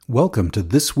Welcome to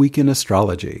This Week in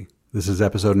Astrology. This is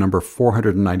episode number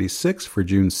 496 for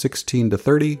June 16 to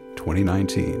 30,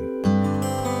 2019.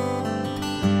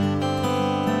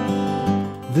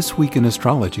 This Week in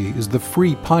Astrology is the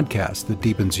free podcast that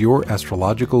deepens your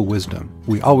astrological wisdom.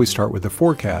 We always start with the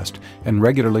forecast and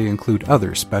regularly include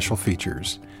other special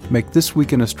features. Make This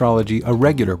Week in Astrology a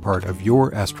regular part of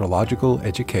your astrological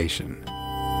education.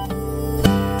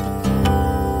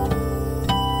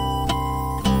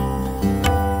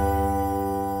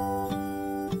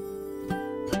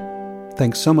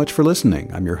 Thanks so much for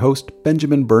listening. I'm your host,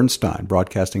 Benjamin Bernstein,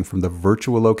 broadcasting from the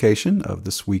virtual location of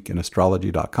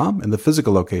thisweekinastrology.com and the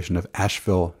physical location of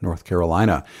Asheville, North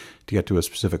Carolina. To get to a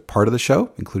specific part of the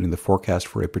show, including the forecast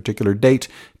for a particular date,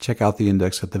 check out the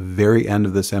index at the very end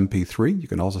of this MP3. You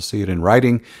can also see it in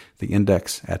writing, the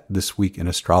index at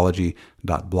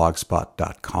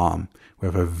thisweekinastrology.blogspot.com. We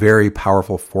have a very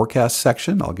powerful forecast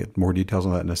section. I'll get more details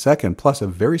on that in a second, plus a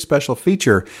very special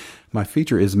feature. My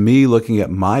feature is me looking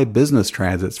at my business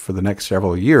transits for the next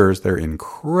several years. They're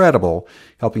incredible,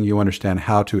 helping you understand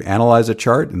how to analyze a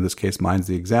chart. In this case, mine's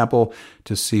the example,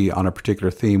 to see on a particular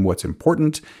theme what's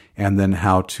important, and then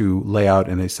how to lay out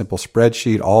in a simple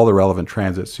spreadsheet all the relevant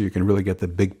transits so you can really get the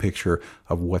big picture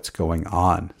of what's going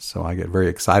on. So I get very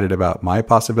excited about my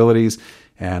possibilities,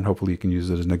 and hopefully you can use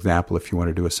it as an example if you want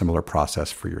to do a similar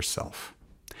process for yourself.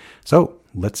 So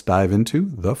let's dive into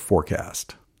the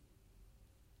forecast.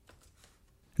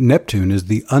 Neptune is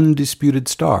the undisputed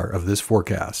star of this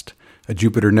forecast. A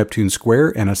Jupiter-Neptune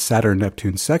square and a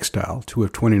Saturn-Neptune sextile, two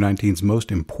of 2019's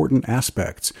most important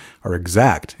aspects, are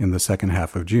exact in the second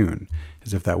half of June.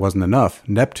 As if that wasn't enough,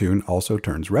 Neptune also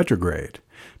turns retrograde.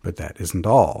 But that isn't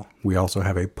all. We also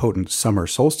have a potent summer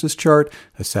solstice chart,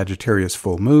 a Sagittarius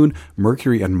full moon,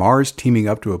 Mercury and Mars teaming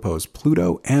up to oppose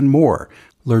Pluto, and more.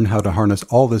 Learn how to harness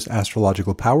all this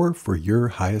astrological power for your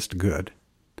highest good.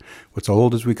 What's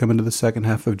old as we come into the second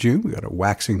half of June? We got a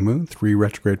waxing moon, 3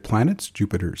 retrograde planets,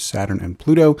 Jupiter, Saturn, and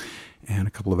Pluto, and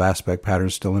a couple of aspect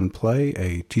patterns still in play,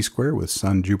 a T-square with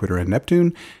Sun, Jupiter, and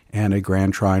Neptune, and a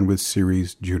grand trine with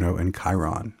Ceres, Juno, and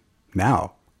Chiron.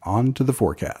 Now, on to the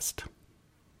forecast.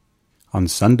 On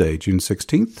Sunday, June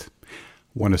 16th,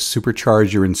 want to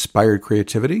supercharge your inspired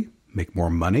creativity, make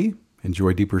more money,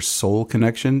 enjoy deeper soul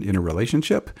connection in a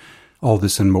relationship? All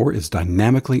this and more is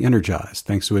dynamically energized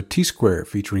thanks to a T-square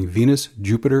featuring Venus,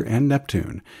 Jupiter, and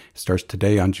Neptune. It starts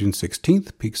today on June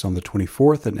 16th, peaks on the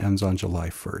 24th, and ends on July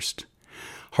 1st.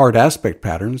 Hard aspect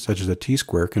patterns, such as a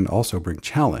T-square, can also bring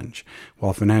challenge.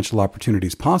 While financial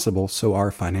opportunities possible, so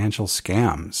are financial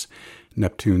scams.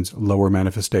 Neptune's lower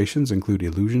manifestations include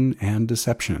illusion and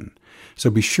deception.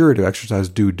 So be sure to exercise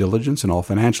due diligence in all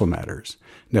financial matters.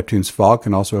 Neptune's fog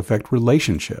can also affect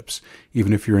relationships.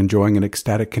 Even if you're enjoying an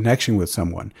ecstatic connection with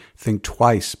someone, think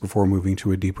twice before moving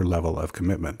to a deeper level of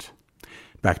commitment.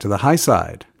 Back to the high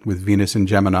side. With Venus in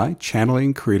Gemini,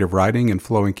 channeling, creative writing, and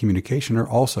flowing communication are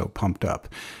also pumped up.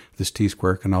 This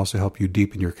T-square can also help you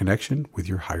deepen your connection with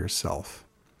your higher self.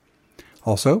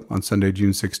 Also, on Sunday,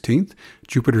 June 16th,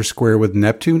 Jupiter square with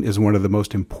Neptune is one of the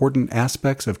most important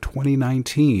aspects of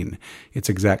 2019. It's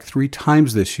exact 3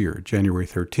 times this year, January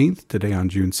 13th, today on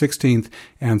June 16th,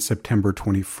 and September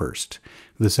 21st.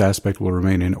 This aspect will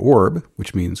remain in orb,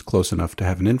 which means close enough to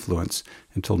have an influence,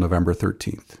 until November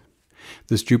 13th.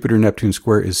 This Jupiter-Neptune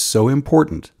square is so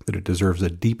important that it deserves a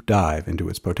deep dive into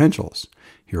its potentials.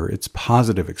 Here are its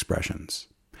positive expressions: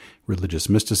 religious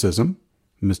mysticism,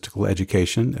 mystical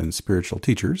education and spiritual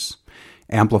teachers,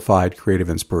 amplified creative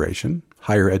inspiration,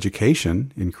 higher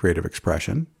education in creative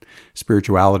expression,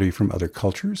 spirituality from other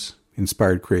cultures,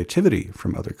 inspired creativity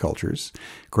from other cultures,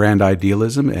 grand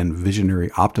idealism and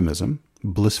visionary optimism,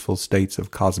 blissful states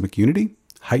of cosmic unity,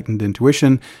 heightened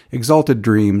intuition, exalted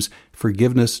dreams,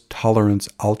 forgiveness, tolerance,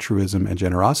 altruism and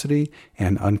generosity,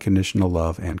 and unconditional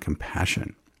love and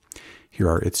compassion. Here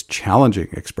are its challenging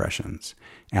expressions: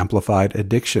 amplified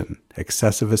addiction,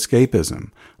 excessive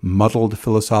escapism, muddled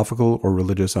philosophical or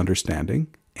religious understanding,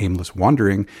 aimless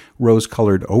wandering,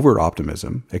 rose-colored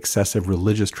over-optimism, excessive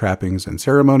religious trappings and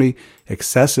ceremony,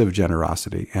 excessive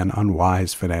generosity, and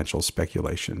unwise financial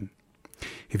speculation.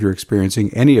 If you're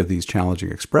experiencing any of these challenging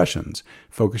expressions,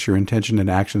 focus your intention and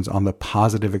actions on the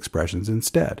positive expressions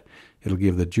instead. It'll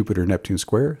give the Jupiter-Neptune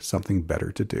square something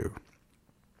better to do.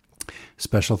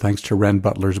 Special thanks to Ren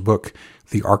Butler's book,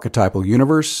 The Archetypal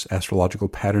Universe, Astrological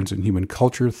Patterns in Human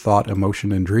Culture, Thought,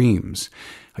 Emotion, and Dreams.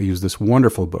 I use this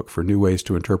wonderful book for new ways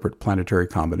to interpret planetary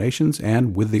combinations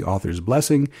and, with the author's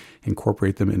blessing,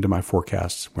 incorporate them into my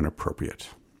forecasts when appropriate.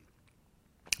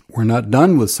 We're not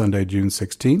done with Sunday, June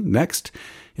 16. Next,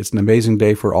 it's an amazing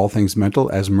day for all things mental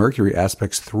as Mercury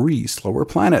aspects 3 slower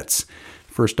planets.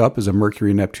 First up is a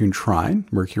Mercury-Neptune trine,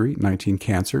 Mercury 19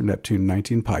 Cancer, Neptune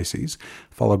 19 Pisces,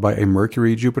 followed by a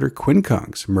Mercury-Jupiter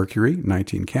quincunx, Mercury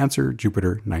 19 Cancer,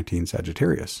 Jupiter 19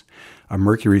 Sagittarius. A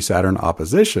Mercury-Saturn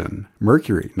opposition,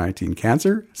 Mercury 19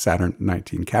 Cancer, Saturn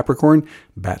 19 Capricorn,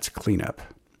 bats cleanup.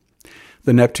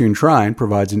 The Neptune trine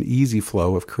provides an easy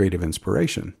flow of creative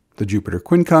inspiration. The Jupiter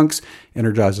quincunx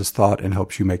energizes thought and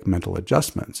helps you make mental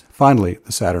adjustments. Finally,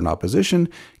 the Saturn opposition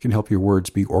can help your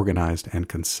words be organized and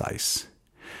concise.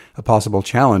 A possible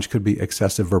challenge could be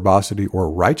excessive verbosity or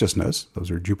righteousness.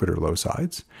 Those are Jupiter low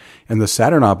sides. And the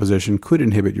Saturn opposition could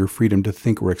inhibit your freedom to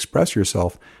think or express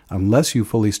yourself unless you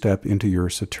fully step into your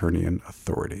Saturnian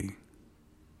authority.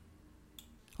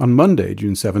 On Monday,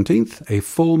 June 17th, a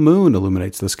full moon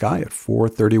illuminates the sky at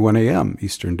 4:31 a.m.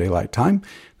 Eastern Daylight Time.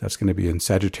 That's going to be in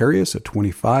Sagittarius at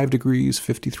 25 degrees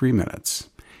 53 minutes.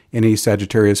 Any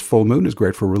Sagittarius full moon is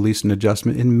great for release and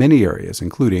adjustment in many areas,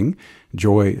 including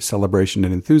joy, celebration,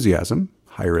 and enthusiasm,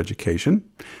 higher education,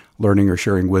 learning or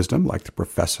sharing wisdom like the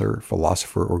professor,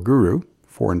 philosopher, or guru,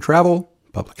 foreign travel,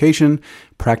 publication,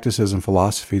 practices and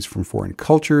philosophies from foreign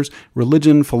cultures,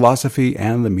 religion, philosophy,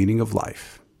 and the meaning of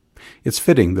life. It's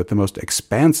fitting that the most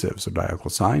expansive zodiacal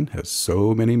sign has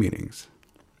so many meanings.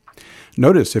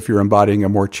 Notice if you're embodying a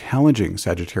more challenging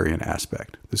Sagittarian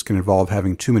aspect. This can involve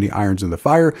having too many irons in the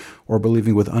fire or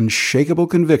believing with unshakable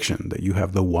conviction that you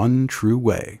have the one true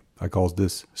way. I call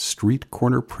this street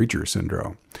corner preacher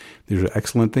syndrome. These are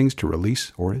excellent things to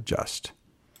release or adjust.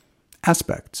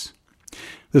 Aspects.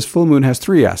 This full moon has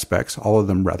 3 aspects, all of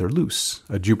them rather loose.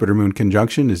 A Jupiter-Moon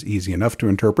conjunction is easy enough to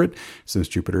interpret since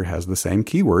Jupiter has the same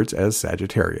keywords as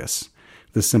Sagittarius.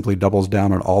 This simply doubles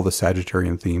down on all the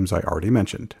Sagittarian themes I already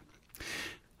mentioned.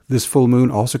 This full moon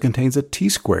also contains a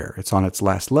T-square. It's on its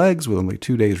last legs with only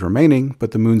 2 days remaining,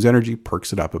 but the moon's energy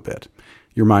perks it up a bit.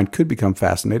 Your mind could become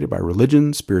fascinated by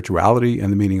religion, spirituality,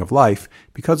 and the meaning of life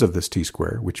because of this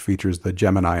T-square, which features the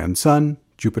Geminian Sun,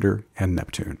 Jupiter, and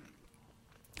Neptune.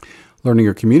 Learning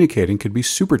or communicating could be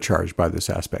supercharged by this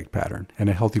aspect pattern, and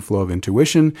a healthy flow of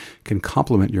intuition can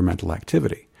complement your mental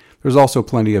activity. There's also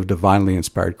plenty of divinely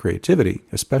inspired creativity,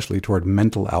 especially toward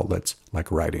mental outlets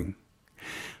like writing.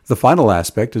 The final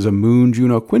aspect is a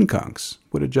Moon-Juno quincunx.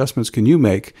 What adjustments can you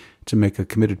make to make a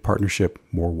committed partnership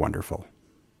more wonderful?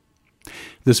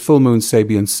 This full moon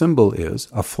Sabian symbol is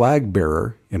a flag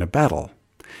bearer in a battle.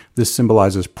 This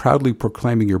symbolizes proudly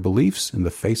proclaiming your beliefs in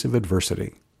the face of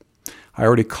adversity. I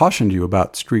already cautioned you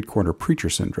about street corner preacher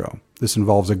syndrome. This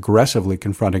involves aggressively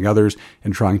confronting others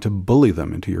and trying to bully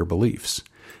them into your beliefs.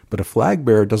 But a flag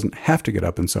bearer doesn't have to get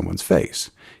up in someone's face.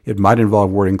 It might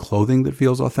involve wearing clothing that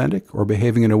feels authentic or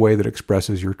behaving in a way that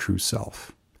expresses your true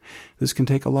self. This can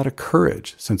take a lot of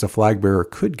courage, since a flag bearer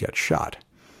could get shot.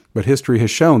 But history has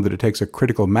shown that it takes a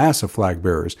critical mass of flag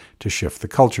bearers to shift the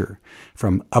culture.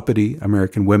 From uppity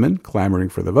American women clamoring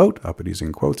for the vote, uppity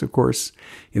in quotes, of course,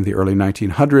 in the early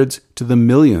 1900s, to the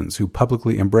millions who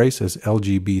publicly embrace as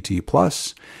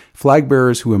LGBT+, flag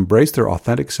bearers who embrace their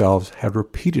authentic selves have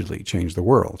repeatedly changed the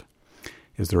world.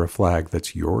 Is there a flag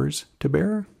that's yours to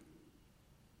bear?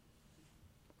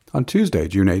 On Tuesday,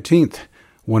 June 18th,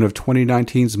 one of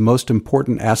 2019's most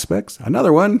important aspects,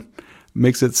 another one,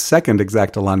 makes its second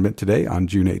exact alignment today on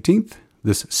June 18th.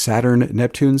 This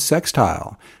Saturn-Neptune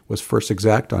sextile was first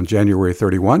exact on January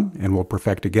 31 and will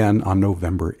perfect again on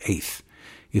November 8th.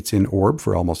 It's in orb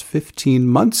for almost 15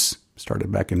 months,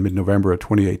 started back in mid-November of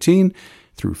 2018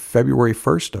 through February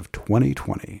 1st of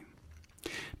 2020.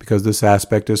 Because this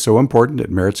aspect is so important, it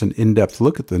merits an in-depth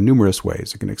look at the numerous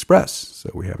ways it can express,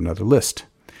 so we have another list.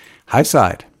 High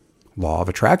side, law of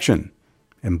attraction,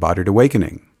 embodied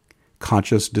awakening,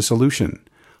 conscious dissolution,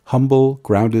 humble,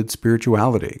 grounded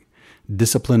spirituality,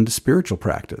 disciplined spiritual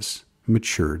practice,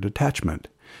 mature detachment,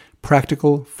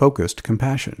 practical, focused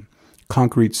compassion,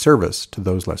 concrete service to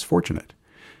those less fortunate,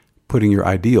 putting your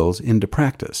ideals into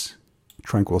practice,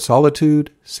 tranquil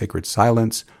solitude, sacred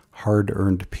silence,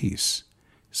 hard-earned peace,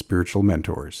 spiritual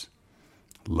mentors.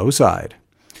 Low side,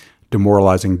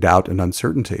 demoralizing doubt and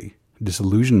uncertainty,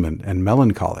 disillusionment and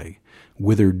melancholy,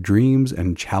 withered dreams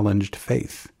and challenged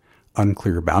faith,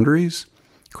 unclear boundaries,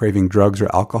 craving drugs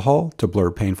or alcohol to blur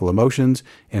painful emotions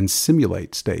and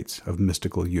simulate states of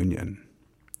mystical union.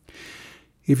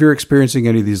 If you're experiencing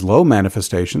any of these low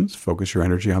manifestations, focus your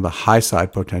energy on the high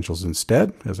side potentials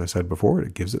instead. As I said before,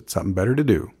 it gives it something better to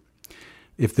do.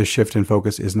 If this shift in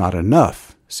focus is not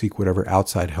enough, seek whatever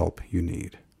outside help you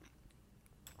need.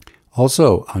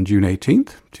 Also, on June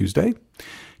 18th, Tuesday,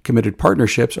 committed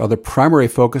partnerships are the primary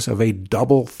focus of a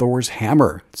double Thor's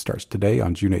hammer. It starts today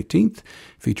on June 18th,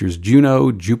 features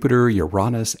Juno, Jupiter,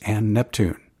 Uranus, and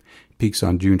Neptune. Peaks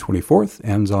on June 24th,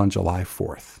 ends on July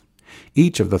 4th.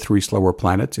 Each of the 3 slower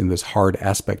planets in this hard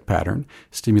aspect pattern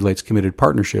stimulates committed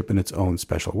partnership in its own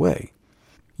special way.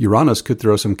 Uranus could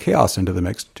throw some chaos into the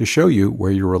mix to show you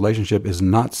where your relationship is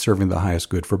not serving the highest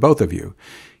good for both of you.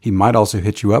 He might also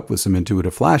hit you up with some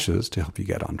intuitive flashes to help you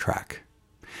get on track.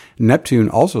 Neptune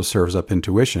also serves up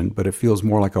intuition, but it feels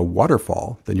more like a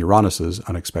waterfall than Uranus's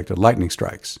unexpected lightning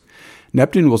strikes.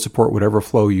 Neptune will support whatever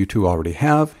flow you two already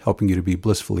have, helping you to be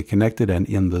blissfully connected and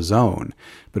in the zone.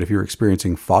 But if you're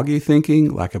experiencing foggy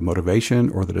thinking, lack of motivation,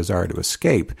 or the desire to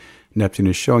escape, Neptune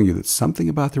is showing you that something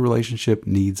about the relationship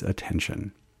needs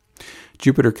attention.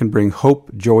 Jupiter can bring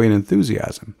hope, joy, and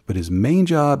enthusiasm, but his main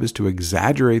job is to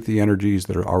exaggerate the energies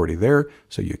that are already there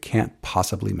so you can't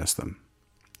possibly miss them.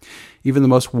 Even the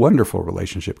most wonderful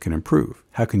relationship can improve.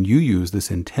 How can you use this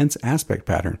intense aspect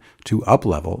pattern to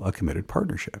up-level a committed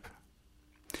partnership?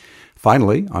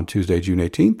 Finally, on Tuesday, June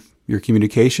 18th, your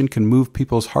communication can move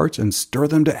people's hearts and stir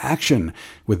them to action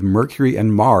with Mercury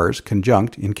and Mars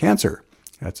conjunct in Cancer.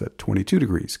 That's at 22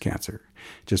 degrees Cancer.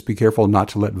 Just be careful not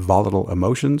to let volatile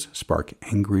emotions spark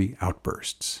angry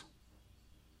outbursts.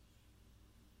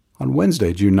 On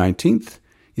Wednesday, June 19th,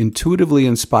 intuitively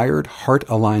inspired,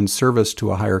 heart-aligned service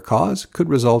to a higher cause could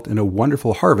result in a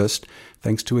wonderful harvest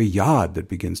thanks to a yod that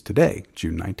begins today,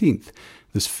 June 19th.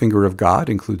 This finger of God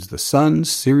includes the Sun,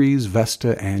 Ceres,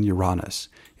 Vesta, and Uranus.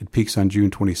 It peaks on June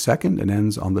 22nd and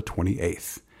ends on the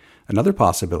 28th. Another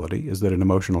possibility is that an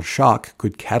emotional shock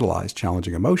could catalyze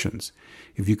challenging emotions.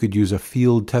 If you could use a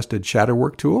field-tested shadow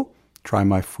work tool, try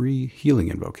my free healing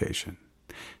invocation.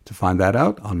 To find that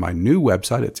out, on my new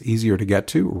website, it's easier to get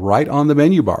to, right on the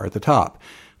menu bar at the top.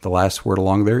 The last word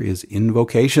along there is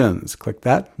invocations. Click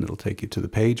that, and it'll take you to the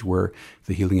page where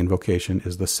the healing invocation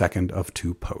is the second of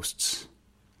 2 posts.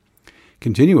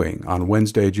 Continuing, on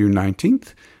Wednesday, June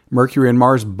 19th, Mercury and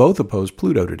Mars both oppose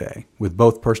Pluto today. With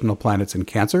both personal planets in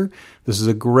Cancer, this is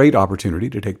a great opportunity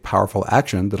to take powerful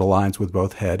action that aligns with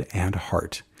both head and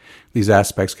heart. These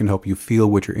aspects can help you feel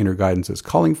what your inner guidance is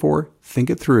calling for, think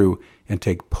it through, and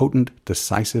take potent,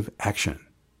 decisive action.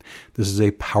 This is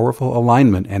a powerful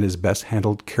alignment and is best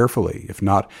handled carefully. If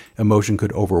not, emotion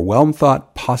could overwhelm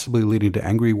thought, possibly leading to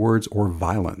angry words or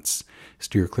violence.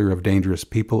 Steer clear of dangerous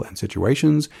people and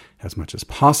situations as much as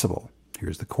possible.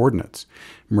 Here's the coordinates.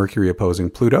 Mercury opposing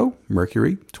Pluto,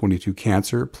 Mercury, 22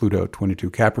 Cancer, Pluto,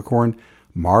 22 Capricorn,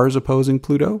 Mars opposing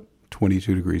Pluto,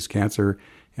 22 degrees Cancer,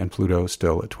 and Pluto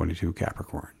still at 22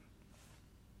 Capricorn.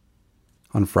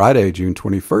 On Friday, June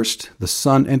 21st, the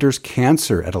Sun enters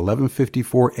Cancer at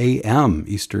 11:54 a.m.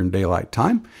 Eastern Daylight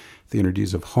Time. The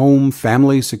energies of home,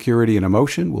 family, security, and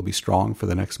emotion will be strong for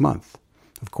the next month.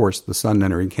 Of course, the Sun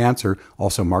entering Cancer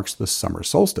also marks the summer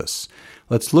solstice.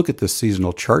 Let's look at this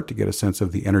seasonal chart to get a sense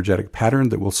of the energetic pattern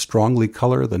that will strongly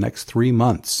color the next 3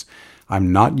 months.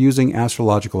 I'm not using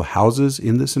astrological houses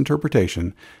in this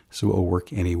interpretation, so it will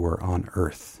work anywhere on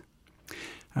Earth.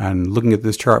 And looking at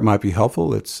this chart might be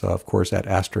helpful. It's, of course, at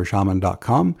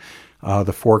astroshaman.com.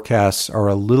 The forecasts are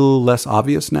a little less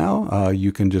obvious now.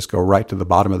 You can just go right to the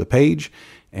bottom of the page,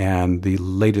 and the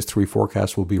latest 3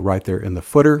 forecasts will be right there in the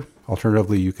footer.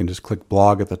 Alternatively, you can just click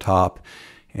blog at the top,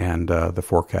 and the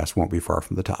forecast won't be far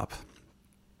from the top.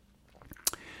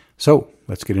 So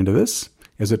let's get into this.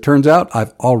 As it turns out,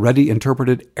 I've already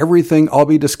interpreted everything I'll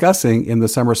be discussing in the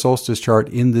summer solstice chart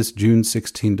in this June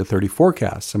 16 to 30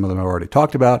 forecast. Some of them I've already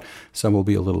talked about. Some will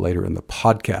be a little later in the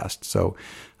podcast. So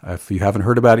if you haven't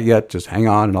heard about it yet, just hang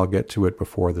on and I'll get to it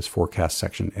before this forecast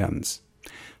section ends.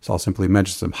 So I'll simply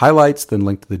mention some highlights, then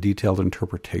link to the detailed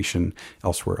interpretation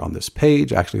elsewhere on this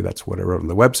page. Actually, that's what I wrote on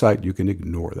the website. You can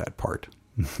ignore that part.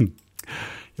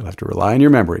 You'll have to rely on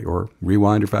your memory or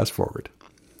rewind or fast forward.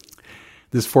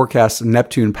 This forecast's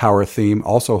Neptune power theme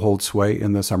also holds sway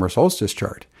in the summer solstice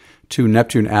chart. 2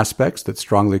 Neptune aspects that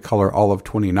strongly color all of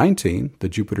 2019, the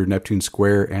Jupiter-Neptune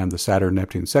square and the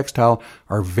Saturn-Neptune sextile,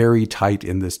 are very tight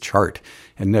in this chart.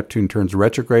 And Neptune turns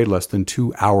retrograde less than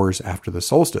 2 hours after the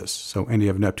solstice. So any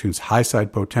of Neptune's high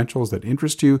side potentials that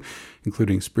interest you,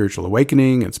 including spiritual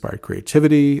awakening, inspired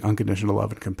creativity, unconditional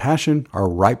love and compassion, are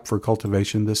ripe for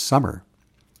cultivation this summer.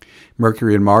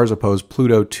 Mercury and Mars oppose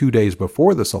Pluto 2 days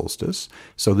before the solstice,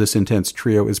 so this intense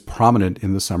trio is prominent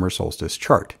in the summer solstice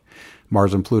chart.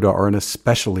 Mars and Pluto are an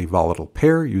especially volatile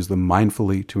pair. Use them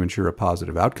mindfully to ensure a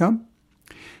positive outcome.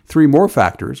 3 more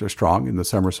factors are strong in the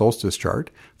summer solstice chart.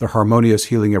 The harmonious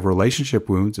healing of relationship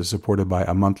wounds is supported by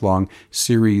a month-long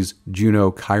Ceres,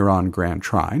 Juno, Chiron grand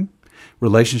trine.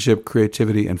 Relationship,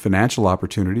 creativity, and financial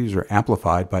opportunities are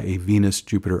amplified by a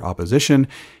Venus-Jupiter opposition,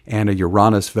 and a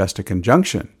Uranus-Vesta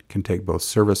conjunction can take both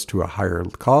service to a higher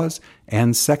cause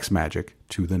and sex magic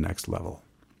to the next level.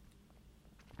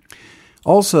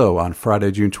 Also, on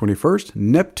Friday, June 21st,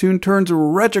 Neptune turns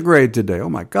retrograde today. Oh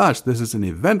my gosh, this is an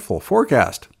eventful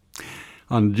forecast.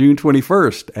 On June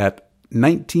 21st at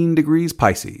 19 degrees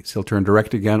Pisces, he'll turn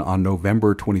direct again on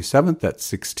November 27th at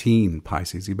 16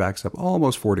 Pisces. He backs up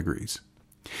almost 4 degrees.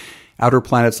 Outer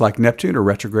planets like Neptune are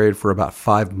retrograde for about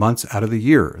 5 months out of the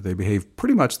year. They behave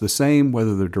pretty much the same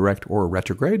whether they're direct or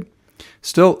retrograde.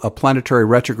 Still, a planetary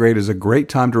retrograde is a great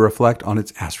time to reflect on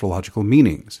its astrological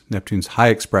meanings. Neptune's high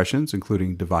expressions,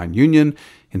 including divine union,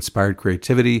 inspired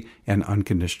creativity, and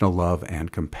unconditional love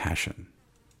and compassion.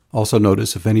 Also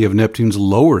notice if any of Neptune's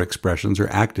lower expressions are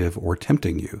active or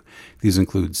tempting you. These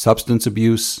include substance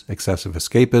abuse, excessive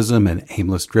escapism, and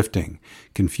aimless drifting.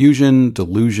 Confusion,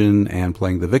 delusion, and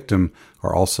playing the victim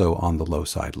are also on the low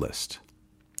side list.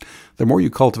 The more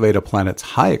you cultivate a planet's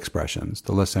high expressions,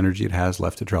 the less energy it has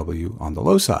left to trouble you on the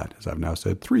low side, as I've now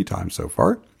said 3 times so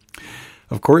far.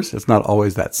 Of course, it's not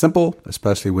always that simple,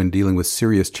 especially when dealing with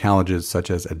serious challenges such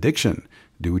as addiction.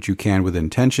 Do what you can with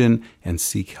intention and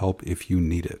seek help if you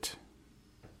need it.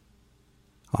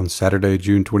 On Saturday,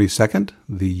 June 22nd,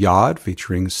 the Yod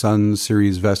featuring Sun,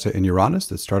 Ceres, Vesta, and Uranus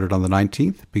that started on the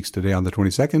 19th peaks today on the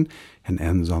 22nd and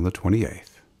ends on the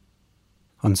 28th.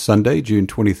 On Sunday, June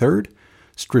 23rd,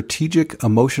 strategic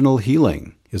emotional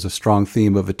healing is a strong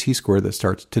theme of a T-square that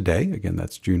starts today. Again,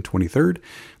 that's June 23rd.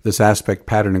 This aspect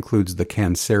pattern includes the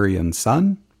Cancerian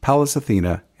Sun, Pallas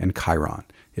Athena, and Chiron.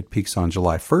 It peaks on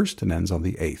July 1st and ends on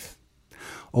the 8th.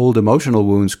 Old emotional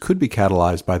wounds could be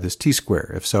catalyzed by this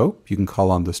T-square. If so, you can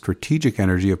call on the strategic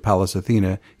energy of Pallas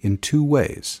Athena in 2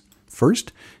 ways.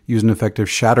 First, use an effective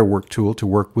shadow work tool to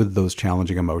work with those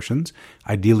challenging emotions,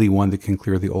 ideally one that can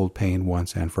clear the old pain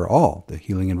once and for all. The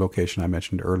healing invocation I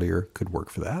mentioned earlier could work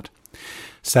for that.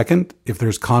 Second, if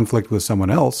there's conflict with someone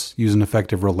else, use an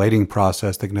effective relating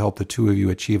process that can help the two of you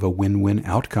achieve a win-win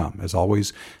outcome. As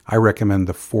always, I recommend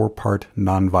the 4-part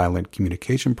nonviolent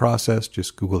communication process.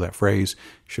 Just Google that phrase.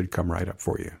 It should come right up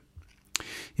for you.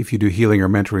 If you do healing or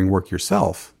mentoring work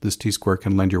yourself, this T-square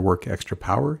can lend your work extra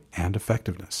power and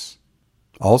effectiveness.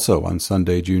 Also on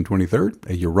Sunday, June 23rd,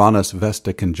 a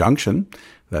Uranus-Vesta conjunction,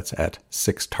 that's at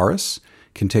 6 Taurus,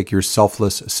 can take your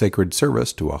selfless sacred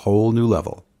service to a whole new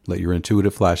level. Let your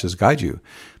intuitive flashes guide you.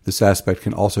 This aspect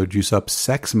can also juice up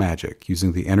sex magic,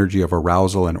 using the energy of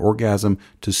arousal and orgasm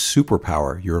to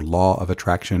superpower your law of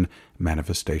attraction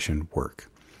manifestation work.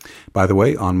 By the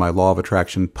way, on my Law of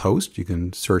Attraction post, you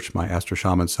can search my Astro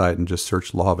Shaman site and just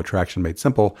search Law of Attraction Made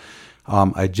Simple.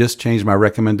 I just changed my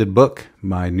recommended book.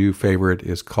 My new favorite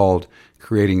is called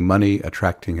Creating Money,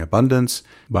 Attracting Abundance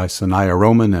by Sanaya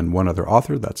Roman and one other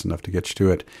author. That's enough to get you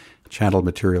to it. Channeled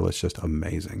material is just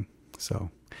amazing.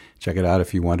 So check it out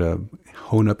if you want to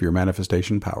hone up your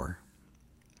manifestation power.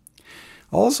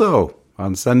 Also,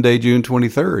 on Sunday, June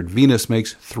 23rd, Venus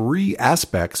makes 3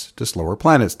 aspects to slower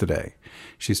planets today.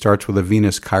 She starts with a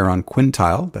Venus-Chiron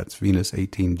quintile. That's Venus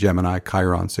 18 Gemini,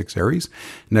 Chiron 6 Aries.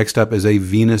 Next up is a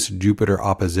Venus-Jupiter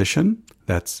opposition.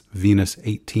 That's Venus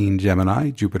 18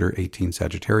 Gemini, Jupiter 18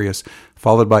 Sagittarius,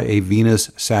 followed by a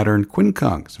Venus-Saturn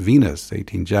quincunx. Venus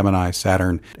 18 Gemini,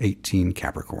 Saturn 18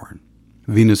 Capricorn.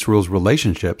 Venus rules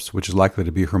relationships, which is likely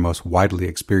to be her most widely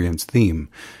experienced theme.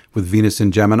 With Venus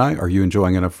in Gemini, are you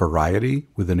enjoying enough variety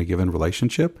within a given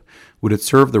relationship? Would it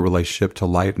serve the relationship to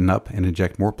lighten up and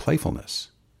inject more playfulness?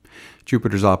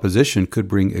 Jupiter's opposition could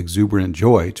bring exuberant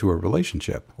joy to a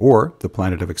relationship, or the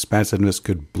planet of expansiveness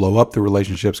could blow up the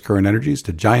relationship's current energies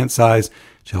to giant size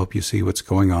to help you see what's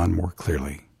going on more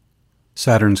clearly.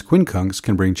 Saturn's quincunx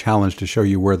can bring challenge to show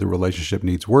you where the relationship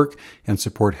needs work and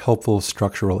support helpful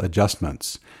structural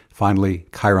adjustments. Finally,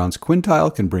 Chiron's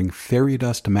quintile can bring fairy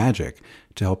dust magic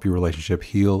to help your relationship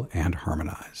heal and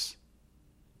harmonize.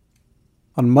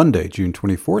 On Monday, June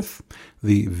 24th,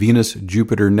 the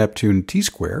Venus-Jupiter-Neptune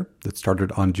T-square that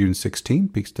started on June 16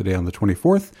 peaks today on the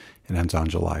 24th and ends on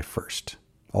July 1st.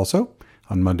 Also,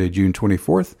 on Monday, June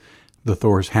 24th, the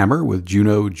Thor's hammer with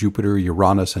Juno, Jupiter,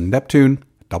 Uranus, and Neptune,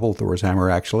 double Thor's hammer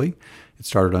actually. It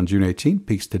started on June 18th,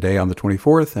 peaks today on the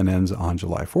 24th, and ends on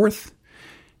July 4th.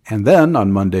 And then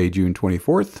on Monday, June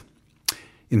 24th,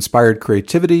 inspired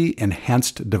creativity,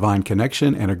 enhanced divine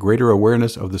connection, and a greater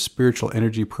awareness of the spiritual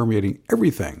energy permeating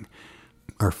everything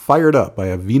are fired up by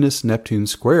a Venus-Neptune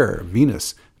square,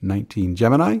 Venus 19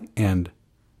 Gemini and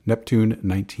Neptune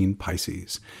 19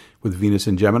 Pisces. With Venus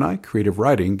in Gemini, creative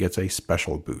writing gets a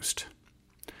special boost.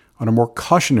 On a more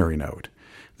cautionary note,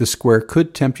 the square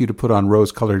could tempt you to put on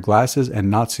rose-colored glasses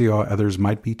and not see how others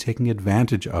might be taking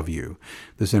advantage of you.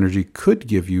 This energy could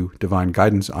give you divine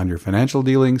guidance on your financial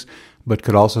dealings, but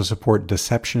could also support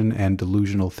deception and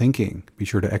delusional thinking. Be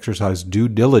sure to exercise due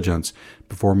diligence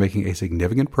before making a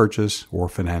significant purchase or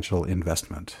financial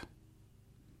investment.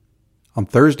 On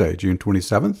Thursday, June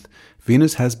 27th,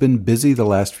 Venus has been busy the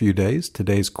last few days.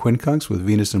 Today's quincunx with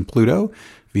Venus and Pluto,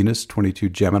 Venus 22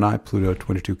 Gemini, Pluto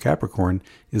 22 Capricorn,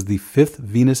 is the 5th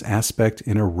Venus aspect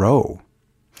in a row.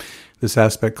 This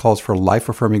aspect calls for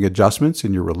life-affirming adjustments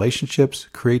in your relationships,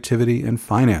 creativity, and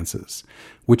finances.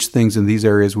 Which things in these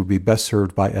areas would be best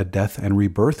served by a death and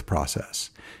rebirth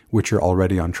process, which are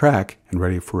already on track and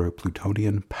ready for a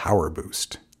Plutonian power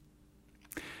boost.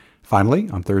 Finally,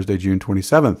 on Thursday, June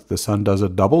 27th, the Sun does a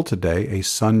double today, a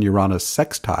Sun-Uranus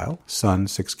sextile, Sun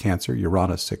 6 Cancer,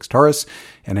 Uranus 6 Taurus,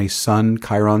 and a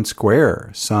Sun-Chiron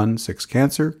square, Sun 6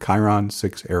 Cancer, Chiron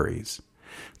 6 Aries.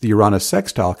 The Uranus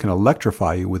sextile can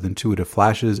electrify you with intuitive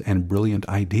flashes and brilliant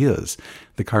ideas.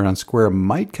 The Chiron square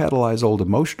might catalyze old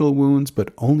emotional wounds,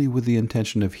 but only with the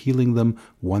intention of healing them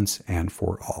once and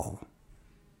for all.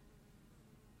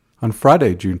 On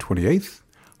Friday, June 28th,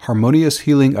 harmonious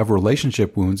healing of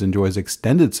relationship wounds enjoys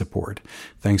extended support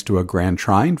thanks to a grand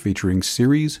trine featuring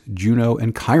Ceres, Juno,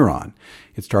 and Chiron.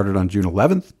 It started on June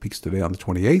 11th, peaks today on the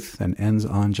 28th, and ends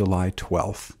on July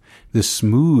 12th. This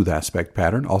smooth aspect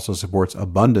pattern also supports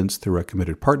abundance through a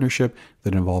committed partnership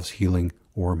that involves healing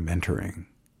or mentoring.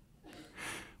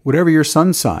 Whatever your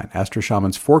sun sign, Astro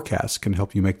Shaman's forecasts can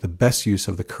help you make the best use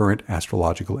of the current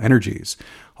astrological energies.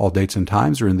 All dates and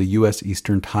times are in the U.S.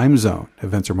 Eastern Time Zone.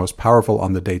 Events are most powerful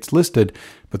on the dates listed,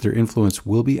 but their influence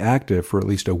will be active for at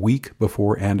least a week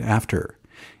before and after.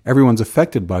 Everyone's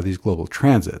affected by these global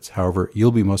transits. However,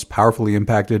 you'll be most powerfully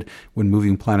impacted when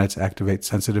moving planets activate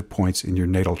sensitive points in your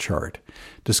natal chart.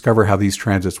 Discover how these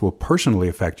transits will personally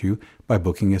affect you by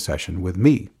booking a session with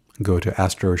me. Go to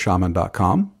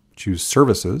astroshaman.com. Choose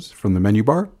Services from the menu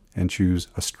bar, and choose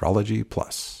Astrology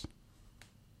Plus.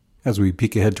 As we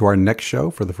peek ahead to our next show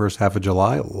for the first half of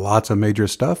July, lots of major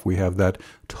stuff. We have that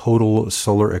total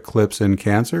solar eclipse in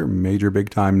Cancer, major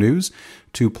big-time news.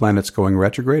 2 planets going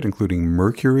retrograde, including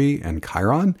Mercury and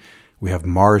Chiron. We have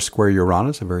Mars square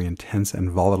Uranus, a very intense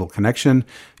and volatile connection.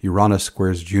 Uranus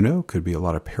squares Juno, could be a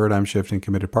lot of paradigm shift in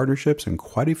committed partnerships, and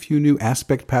quite a few new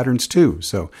aspect patterns too.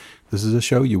 So this is a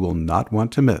show you will not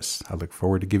want to miss. I look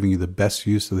forward to giving you the best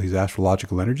use of these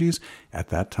astrological energies at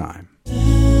that time.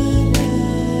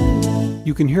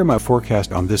 You can hear my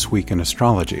forecast on This Week in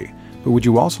Astrology, but would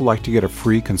you also like to get a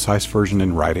free, concise version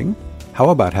in writing? How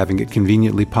about having it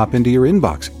conveniently pop into your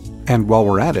inbox? And while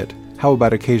we're at it, how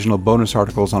about occasional bonus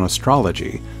articles on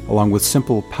astrology, along with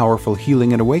simple, powerful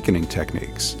healing and awakening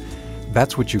techniques?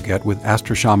 That's what you get with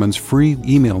Astro Shaman's free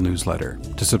email newsletter.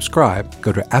 To subscribe,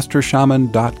 go to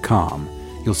astroshaman.com.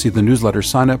 You'll see the newsletter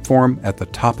sign-up form at the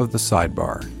top of the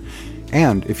sidebar.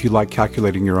 And if you like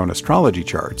calculating your own astrology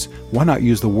charts, why not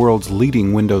use the world's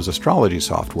leading Windows astrology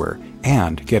software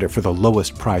and get it for the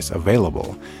lowest price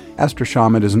available? Astro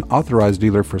Shaman is an authorized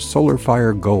dealer for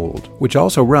SolarFire Gold, which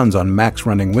also runs on Macs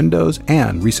running Windows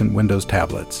and recent Windows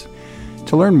tablets.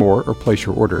 To learn more or place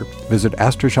your order, visit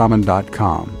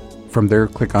astroshaman.com. From there,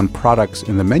 click on Products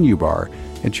in the menu bar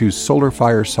and choose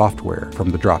SolarFire Software from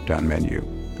the drop-down menu.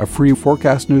 A free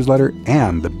forecast newsletter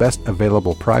and the best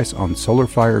available price on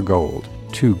SolarFire Gold.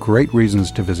 2 great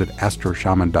reasons to visit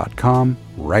astroshaman.com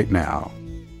right now.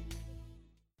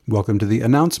 Welcome to the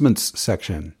announcements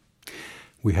section.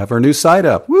 We have our new site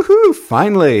up. Woohoo!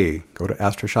 Finally! Go to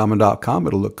astroshaman.com.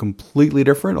 It'll look completely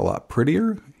different, a lot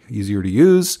prettier, easier to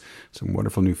use, some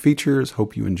wonderful new features.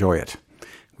 Hope you enjoy it.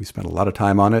 We spent a lot of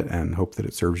time on it and hope that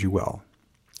it serves you well.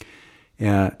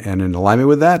 And in alignment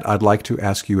with that, I'd like to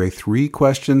ask you a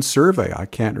 3-question survey. I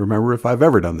can't remember if I've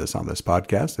ever done this on this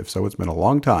podcast. If so, it's been a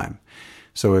long time.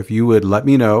 So if you would let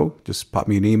me know, just pop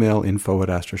me an email,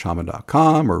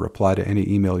 info@astroshaman.com, or reply to any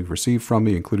email you've received from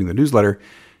me, including the newsletter.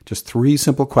 Just 3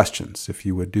 simple questions. If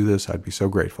you would do this, I'd be so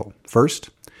grateful.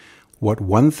 First, what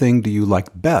one thing do you like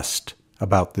best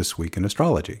about This Week in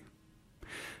Astrology?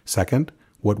 Second,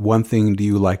 what one thing do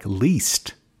you like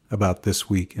least about This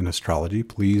Week in Astrology?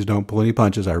 Please don't pull any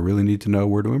punches. I really need to know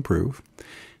where to improve.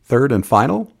 Third and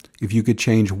final, if you could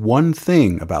change one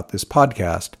thing about this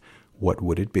podcast, what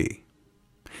would it be?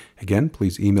 Again,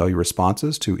 please email your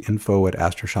responses to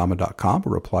info@astroshaman.com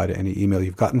or reply to any email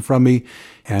you've gotten from me.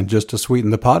 And just to sweeten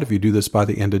the pot, if you do this by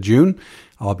the end of June,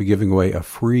 I'll be giving away a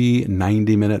free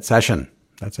 90-minute session.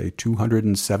 That's a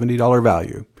 $270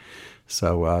 value.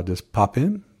 So just pop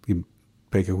in,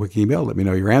 make a quick email, let me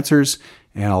know your answers,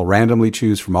 and I'll randomly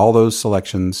choose from all those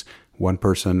selections one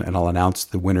person, and I'll announce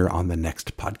the winner on the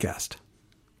next podcast.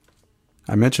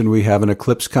 I mentioned we have an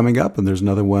eclipse coming up, and there's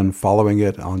another one following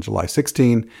it on July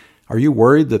 16. Are you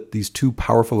worried that these 2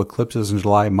 powerful eclipses in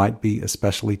July might be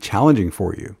especially challenging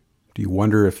for you? Do you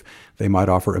wonder if they might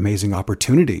offer amazing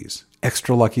opportunities,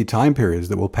 extra lucky time periods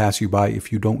that will pass you by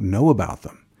if you don't know about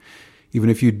them? Even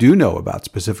if you do know about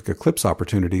specific eclipse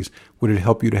opportunities, would it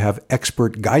help you to have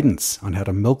expert guidance on how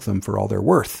to milk them for all they're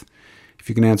worth? If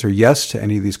you can answer yes to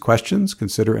any of these questions,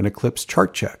 consider an eclipse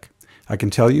chart check. I can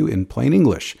tell you in plain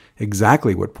English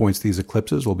exactly what points these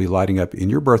eclipses will be lighting up in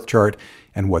your birth chart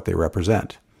and what they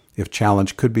represent. If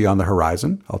challenge could be on the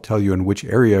horizon, I'll tell you in which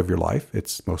area of your life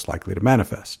it's most likely to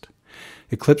manifest.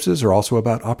 Eclipses are also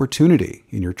about opportunity.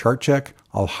 In your chart check,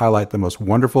 I'll highlight the most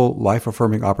wonderful,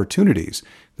 life-affirming opportunities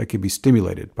that can be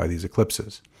stimulated by these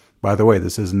eclipses. By the way,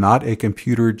 this is not a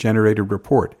computer-generated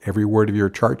report. Every word of your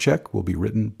chart check will be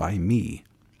written by me.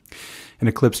 An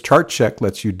eclipse chart check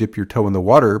lets you dip your toe in the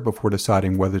water before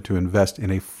deciding whether to invest in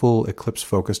a full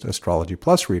eclipse-focused Astrology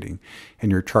Plus reading.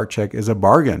 And your chart check is a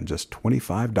bargain, just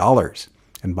 $25.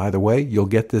 And by the way, you'll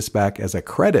get this back as a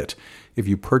credit if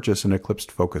you purchase an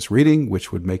eclipse-focused reading,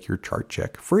 which would make your chart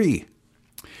check free.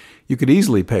 You could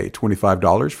easily pay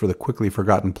 $25 for the quickly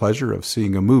forgotten pleasure of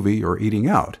seeing a movie or eating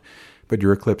out, but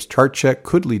your eclipse chart check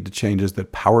could lead to changes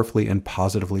that powerfully and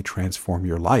positively transform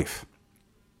your life.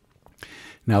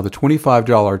 Now, the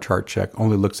 $25 chart check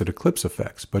only looks at eclipse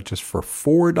effects, but just for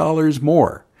 $4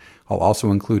 more, I'll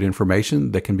also include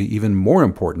information that can be even more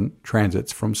important,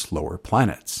 transits from slower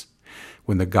planets.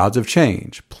 When the gods of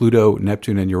change, Pluto,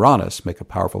 Neptune, and Uranus, make a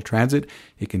powerful transit,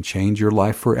 it can change your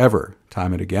life forever.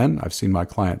 Time and again, I've seen my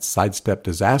clients sidestep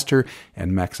disaster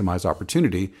and maximize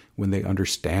opportunity when they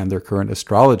understand their current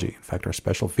astrology. In fact, our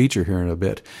special feature here in a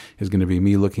bit is going to be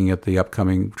me looking at the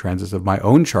upcoming transits of my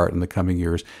own chart in the coming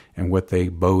years and what they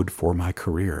bode for my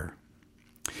career.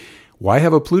 Why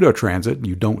have a Pluto transit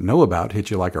you don't know about hit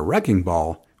you like a wrecking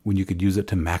ball when you could use it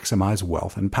to maximize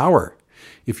wealth and power?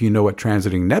 If you know what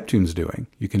transiting Neptune's doing,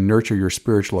 you can nurture your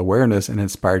spiritual awareness and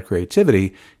inspired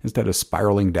creativity instead of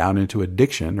spiraling down into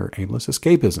addiction or aimless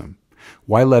escapism.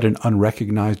 Why let an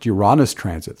unrecognized Uranus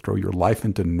transit throw your life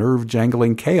into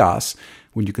nerve-jangling chaos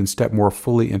when you can step more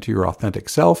fully into your authentic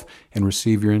self and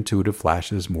receive your intuitive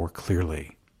flashes more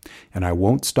clearly? And I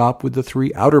won't stop with the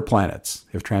 3 outer planets.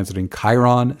 If transiting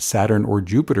Chiron, Saturn, or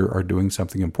Jupiter are doing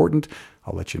something important,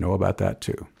 I'll let you know about that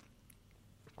too.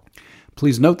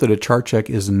 Please note that a chart check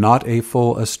is not a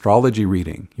full astrology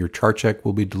reading. Your chart check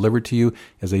will be delivered to you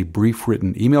as a brief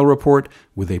written email report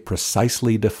with a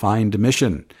precisely defined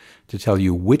mission to tell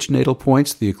you which natal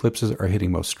points the eclipses are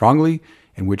hitting most strongly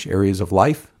and which areas of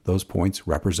life those points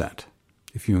represent.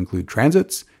 If you include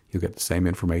transits, you'll get the same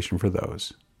information for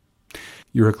those.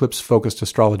 Your Eclipse-focused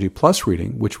Astrology Plus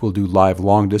reading, which we'll do live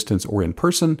long distance or in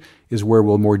person, is where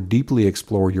we'll more deeply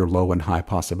explore your low and high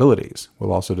possibilities.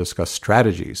 We'll also discuss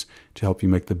strategies to help you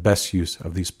make the best use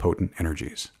of these potent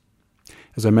energies.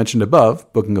 As I mentioned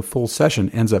above, booking a full session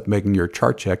ends up making your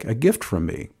chart check a gift from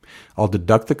me. I'll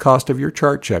deduct the cost of your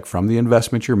chart check from the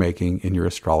investment you're making in your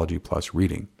Astrology Plus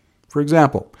reading. For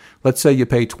example, let's say you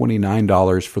pay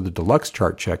 $29 for the deluxe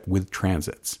chart check with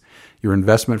transits. Your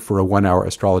investment for a 1-hour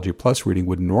Astrology Plus reading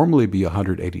would normally be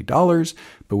 $180,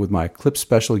 but with my Eclipse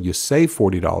special, you save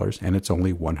 $40, and it's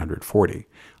only $140.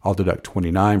 I'll deduct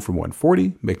 $29 from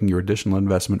 $140, making your additional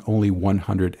investment only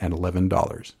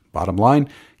 $111. Bottom line,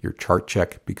 your chart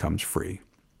check becomes free.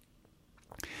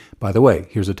 By the way,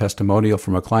 here's a testimonial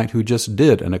from a client who just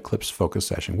did an Eclipse focus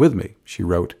session with me. She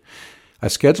wrote, I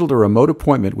scheduled a remote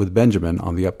appointment with Benjamin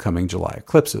on the upcoming July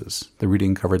eclipses. The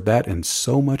reading covered that and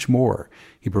so much more.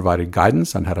 He provided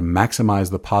guidance on how to maximize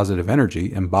the positive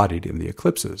energy embodied in the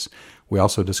eclipses. We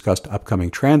also discussed upcoming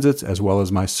transits as well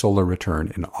as my solar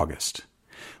return in August.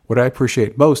 What I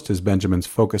appreciate most is Benjamin's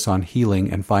focus on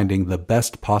healing and finding the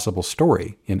best possible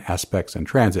story in aspects and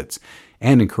transits,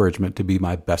 and encouragement to be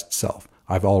my best self.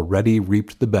 I've already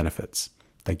reaped the benefits.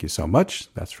 Thank you so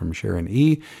much. That's from Sharon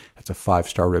E. That's a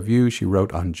 5-star review she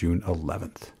wrote on June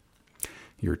 11th.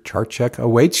 Your chart check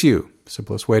awaits you.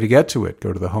 Simplest way to get to it,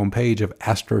 go to the homepage of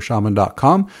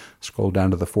astroshaman.com, scroll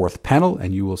down to the 4th panel,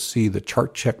 and you will see the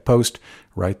chart check post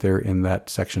right there in that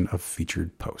section of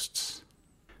featured posts.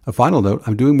 A final note,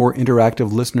 I'm doing more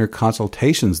interactive listener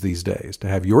consultations these days. To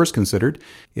have yours considered,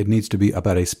 it needs to be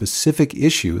about a specific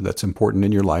issue that's important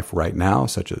in your life right now,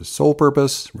 such as soul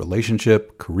purpose,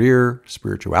 relationship, career,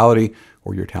 spirituality,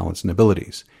 or your talents and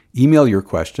abilities. Email your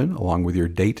question along with your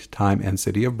date, time, and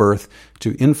city of birth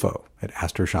to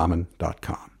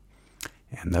info@astroshaman.com.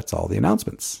 And that's all the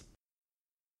announcements.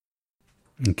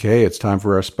 Okay, it's time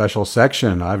for our special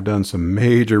section. I've done some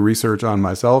major research on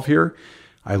myself here.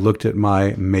 I looked at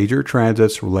my major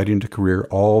transits relating to career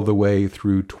all the way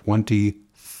through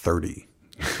 2030,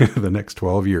 the next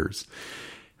 12 years,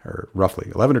 or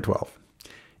roughly 11 or 12.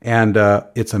 And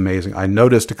it's amazing. I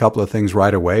noticed a couple of things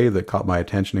right away that caught my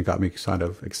attention and got me kind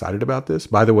of excited about this.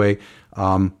 By the way,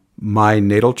 my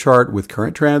natal chart with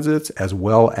current transits, as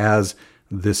well as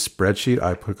this spreadsheet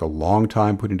I took a long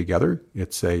time putting together.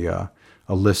 It's a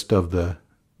list of the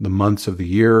months of the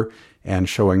year and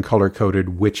showing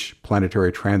color-coded which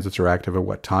planetary transits are active at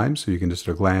what time. So you can just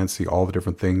at a glance see all the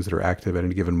different things that are active at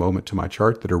any given moment to my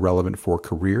chart that are relevant for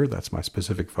career. That's my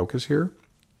specific focus here.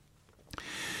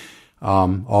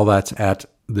 All that's at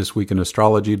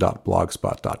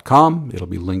thisweekinastrology.blogspot.com. It'll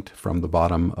be linked from the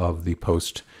bottom of the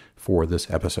post for this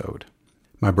episode.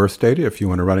 My birth date, if you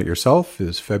want to run it yourself,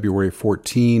 is February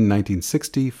 14,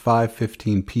 1960,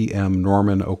 5:15 p.m.,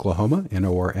 Norman, Oklahoma.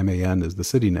 Norman is the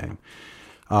city name.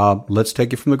 Let's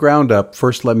take it from the ground up.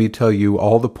 First, let me tell you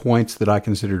all the points that I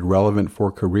considered relevant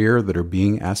for career that are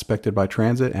being aspected by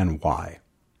transit and why.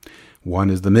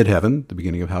 One is the midheaven, the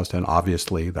beginning of house 10.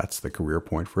 Obviously, that's the career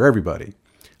point for everybody.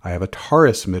 I have a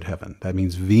Taurus midheaven. That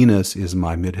means Venus is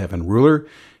my midheaven ruler.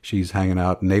 She's hanging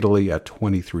out natally at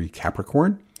 23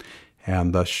 Capricorn,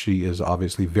 and thus she is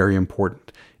obviously very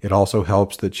important. It also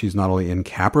helps that she's not only in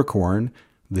Capricorn,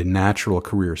 the natural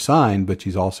career sign, but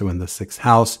she's also in the 6th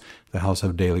house, the house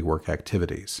of daily work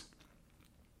activities.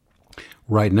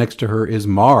 Right next to her is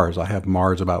Mars. I have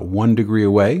Mars about 1 degree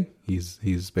away.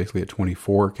 He's basically at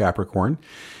 24 Capricorn.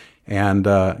 And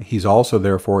he's also,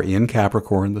 therefore, in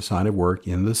Capricorn, the sign of work,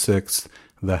 in the 6th,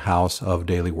 the house of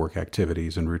daily work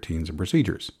activities and routines and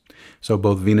procedures. So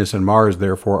both Venus and Mars,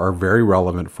 therefore, are very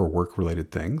relevant for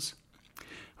work-related things.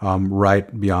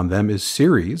 Right beyond them is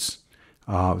Ceres.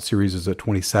 Ceres is at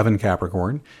 27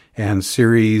 Capricorn. And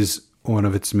Ceres, one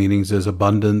of its meanings is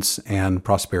abundance and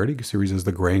prosperity. Ceres is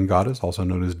the grain goddess, also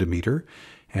known as Demeter.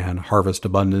 And harvest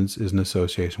abundance is an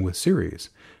association with Ceres.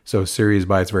 So Ceres,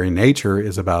 by its very nature,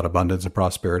 is about abundance and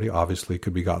prosperity. Obviously,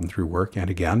 could be gotten through work. And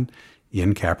again,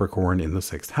 in Capricorn in the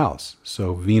 6th house.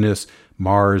 So Venus,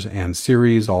 Mars, and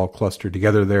Ceres all clustered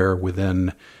together there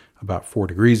within about 4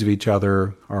 degrees of each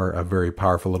other are a very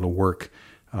powerful little work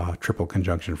triple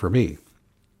conjunction for me.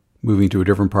 Moving to a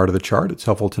different part of the chart, it's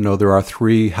helpful to know there are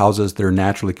 3 houses that are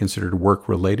naturally considered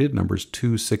work-related, numbers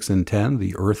 2, 6, and 10,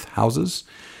 the Earth houses.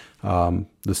 The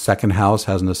 2nd house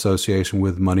has an association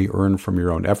with money earned from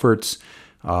your own efforts.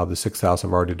 The 6th house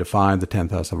I've already defined. The 10th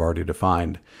house I've already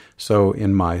defined. So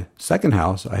in my 2nd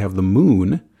house, I have the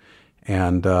moon,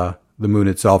 and the moon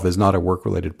itself is not a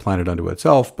work-related planet unto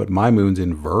itself, but my moon's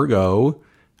in Virgo.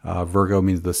 Virgo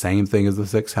means the same thing as the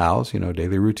 6th house,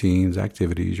 daily routines,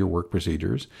 activities, your work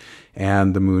procedures.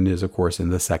 And the moon is, of course,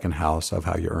 in the 2nd house of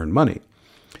how you earn money.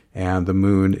 And the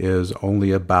moon is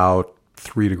only about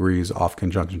 3 degrees off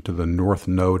conjunction to the north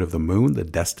node of the moon, the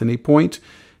destiny point.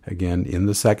 Again, in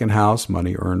the 2nd house,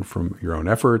 money earned from your own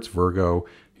efforts. Virgo,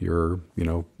 your,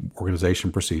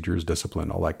 organization, procedures,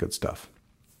 discipline, all that good stuff.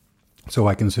 So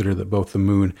I consider that both the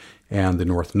moon and the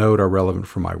north node are relevant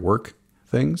for my work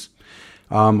things.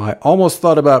 I almost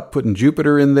thought about putting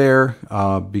Jupiter in there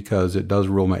because it does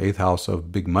rule my 8th house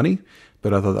of big money,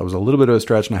 but I thought that was a little bit of a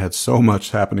stretch, and I had so much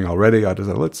happening already. I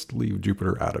decided, let's leave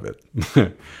Jupiter out of it.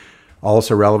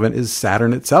 Also relevant is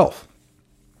Saturn itself.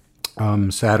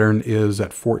 Saturn is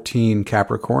at 14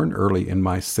 Capricorn, early in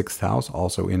my 6th house,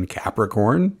 also in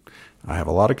Capricorn. I have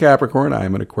a lot of Capricorn. I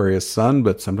am an Aquarius sun,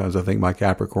 but sometimes I think my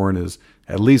Capricorn is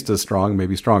at least as strong,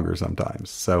 maybe stronger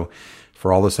sometimes. So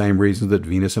for all the same reasons that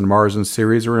Venus and Mars and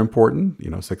Ceres are important,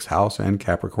 6th house and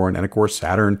Capricorn. And of course,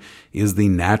 Saturn is the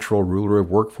natural ruler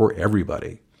of work for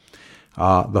everybody.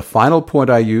 The final point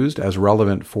I used as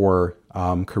relevant for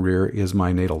career is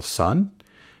my natal sun,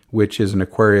 which is an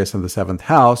Aquarius in the 7th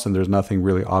house, and there's nothing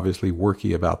really obviously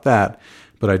worky about that.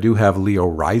 But I do have Leo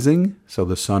rising, so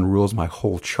the sun rules my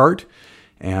whole chart.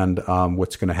 And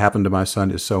what's going to happen to my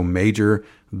sun is so major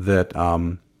that,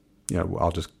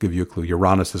 I'll just give you a clue.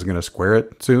 Uranus is going to square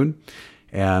it soon.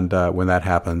 And when that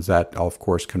happens, that, of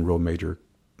course, can rule major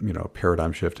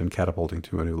paradigm shift and catapulting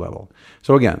to a new level.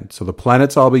 So again, the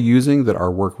planets I'll be using that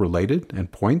are work-related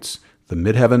and points, the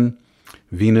midheaven,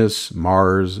 Venus,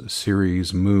 Mars,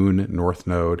 Ceres, Moon, North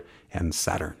Node, and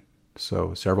Saturn.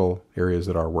 So several areas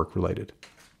that are work-related.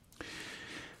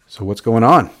 So what's going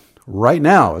on? Right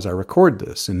now, as I record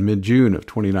this in mid-June of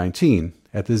 2019,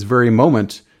 at this very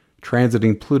moment,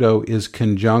 transiting Pluto is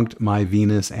conjunct my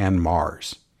Venus and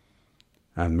Mars.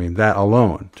 I mean, that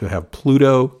alone, to have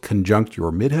Pluto conjunct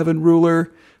your midheaven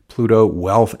ruler, Pluto,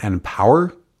 wealth and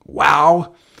power,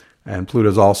 wow. And Pluto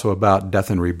is also about death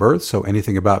and rebirth, so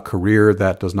anything about career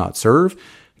that does not serve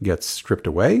gets stripped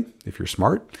away, if you're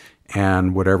smart,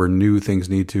 and whatever new things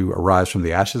need to arise from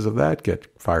the ashes of that get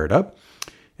fired up.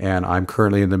 And I'm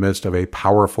currently in the midst of a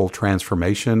powerful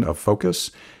transformation of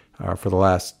focus for the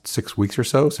last 6 weeks or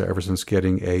so. So ever since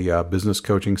getting a business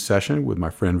coaching session with my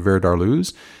friend Ver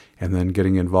Darluz, and then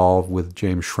getting involved with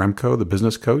James Shremko, the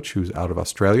business coach who's out of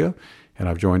Australia. And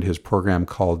I've joined his program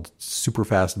called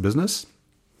Superfast Business.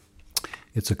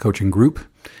 It's a coaching group.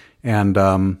 And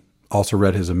also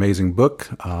read his amazing book,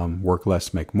 Work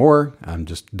Less, Make More. I'm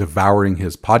just devouring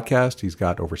his podcast. He's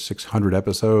got over 600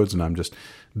 episodes, and I'm just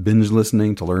binge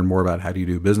listening to learn more about how do you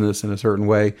do business in a certain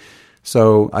way.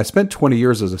 So I spent 20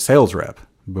 years as a sales rep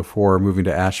before moving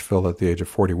to Asheville at the age of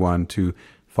 41 to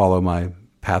follow my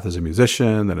path as a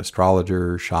musician, an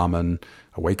astrologer, shaman,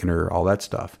 awakener, all that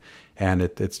stuff. And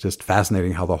it's just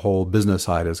fascinating how the whole business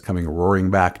side is coming roaring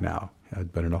back now,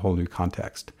 but in a whole new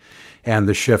context. And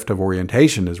the shift of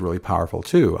orientation is really powerful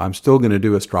too. I'm still going to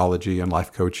do astrology and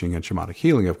life coaching and shamanic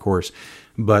healing, of course,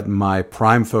 but my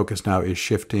prime focus now is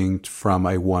shifting from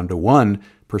a one-to-one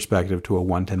perspective to a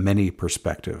one-to-many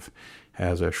perspective.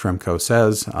 As Shremko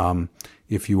says,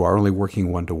 if you are only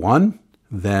working one-to-one,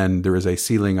 then there is a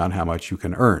ceiling on how much you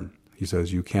can earn. He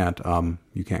says you can't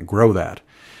grow that.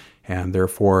 And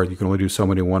therefore, you can only do so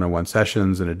many one-on-one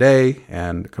sessions in a day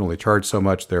and can only charge so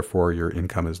much. Therefore, your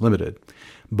income is limited.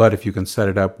 But if you can set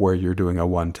it up where you're doing a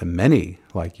one-to-many,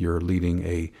 like you're leading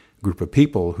a group of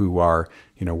people who are,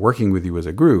 working with you as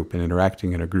a group and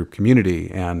interacting in a group community,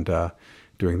 and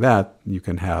doing that, you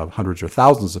can have hundreds or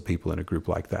thousands of people in a group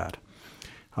like that.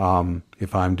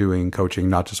 If I'm doing coaching,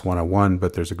 not just one-on-one,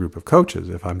 but there's a group of coaches.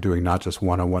 If I'm doing not just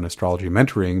one-on-one astrology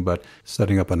mentoring, but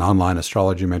setting up an online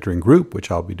astrology mentoring group,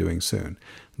 which I'll be doing soon,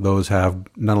 those have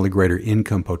not only greater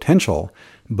income potential,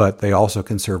 but they also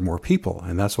can serve more people.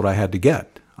 And that's what I had to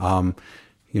get. I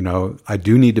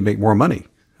do need to make more money.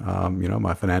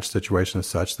 My financial situation is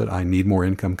such that I need more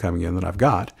income coming in than I've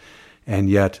got. And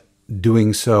yet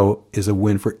doing so is a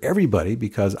win for everybody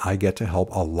because I get to help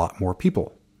a lot more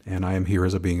people. And I am here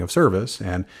as a being of service.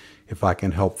 And if I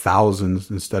can help thousands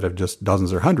instead of just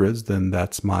dozens or hundreds, then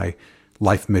that's my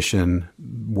life mission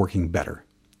working better.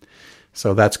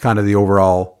 So that's kind of the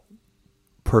overall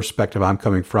perspective I'm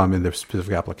coming from in this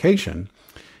specific application.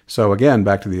 So again,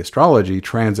 back to the astrology,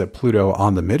 transit Pluto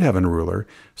on the midheaven ruler.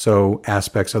 So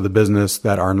aspects of the business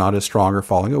that are not as strong are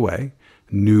falling away.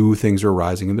 New things are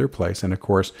rising in their place. And of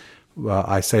course,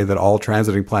 I say that all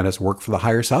transiting planets work for the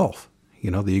higher self.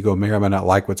 The ego may or may not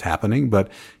like what's happening, but,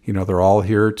 they're all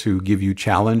here to give you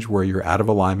challenge where you're out of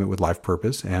alignment with life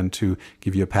purpose and to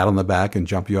give you a pat on the back and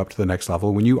jump you up to the next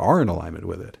level when you are in alignment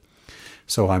with it.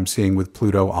 So I'm seeing with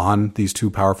Pluto on these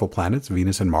two powerful planets,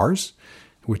 Venus and Mars,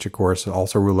 which of course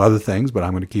also rule other things, but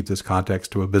I'm going to keep this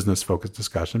context to a business-focused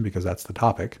discussion because that's the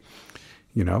topic.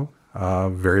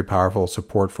 Very powerful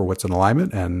support for what's in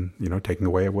alignment and, taking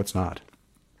away of what's not.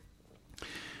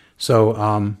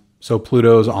 So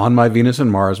Pluto's on my Venus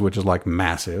and Mars, which is like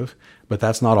massive, but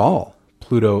that's not all.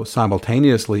 Pluto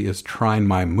simultaneously is trine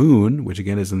my moon, which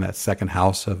again is in that second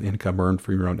house of income earned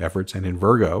from your own efforts, and in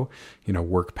Virgo,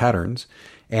 work patterns.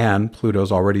 And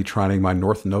Pluto's already trining my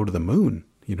north node of the moon.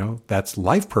 That's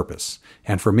life purpose.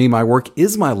 And for me, my work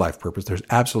is my life purpose. There's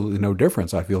absolutely no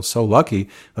difference. I feel so lucky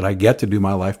that I get to do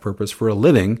my life purpose for a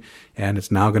living, and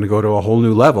it's now going to go to a whole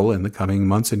new level in the coming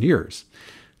months and years.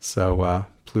 So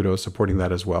Pluto is supporting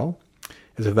that as well.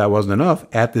 As if that wasn't enough,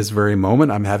 at this very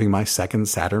moment, I'm having my second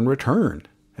Saturn return.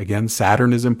 Again,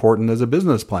 Saturn is important as a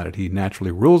business planet. He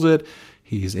naturally rules it.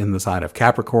 He's in the sign of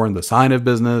Capricorn, the sign of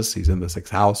business. He's in the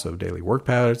sixth house of daily work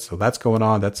patterns. So that's going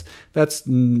on. That's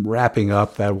wrapping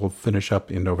up. That will finish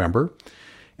up in November.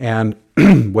 And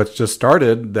what's just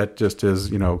started, that just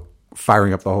is,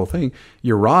 firing up the whole thing.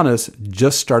 Uranus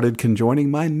just started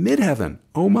conjoining my midheaven.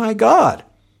 Oh my God.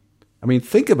 I mean,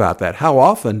 think about that. How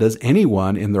often does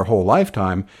anyone in their whole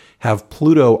lifetime have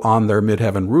Pluto on their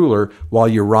midheaven ruler while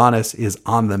Uranus is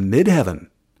on the midheaven? I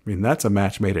mean, that's a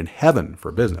match made in heaven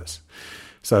for business.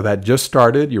 So that just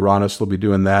started. Uranus will be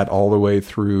doing that all the way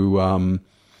through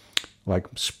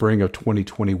spring of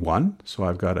 2021. So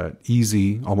I've got an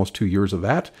easy almost 2 years of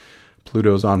that.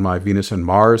 Pluto's on my Venus and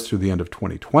Mars through the end of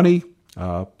 2020.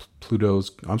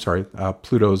 Pluto's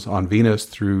on Venus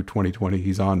through 2020.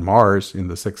 He's on Mars in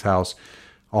the sixth house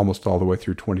almost all the way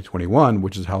through 2021,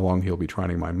 which is how long he'll be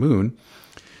trining my moon.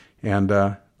 And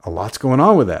a lot's going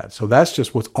on with that. So that's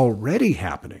just what's already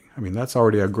happening. I mean, that's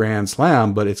already a grand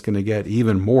slam, but it's going to get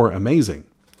even more amazing.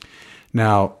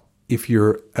 Now, if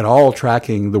you're at all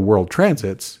tracking the world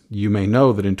transits, you may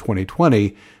know that in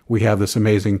 2020, we have this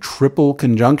amazing triple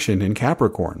conjunction in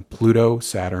Capricorn, Pluto,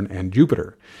 Saturn, and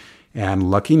Jupiter.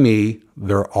 And lucky me,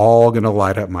 they're all going to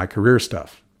light up my career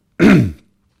stuff.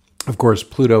 Of course,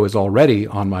 Pluto is already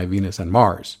on my Venus and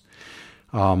Mars.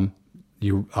 What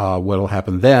will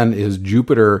happen then is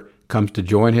Jupiter comes to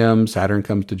join him, Saturn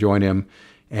comes to join him,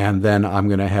 And then I'm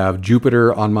going to have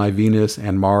Jupiter on my Venus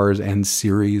and Mars and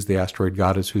Ceres, the asteroid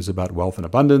goddess who's about wealth and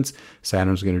abundance.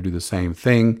 Saturn's going to do the same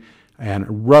thing.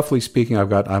 And roughly speaking,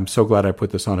 I'm so glad I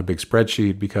put this on a big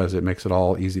spreadsheet because it makes it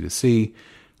all easy to see.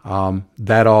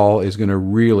 That all is going to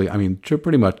really,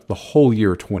 pretty much the whole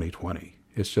year 2020.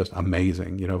 It's just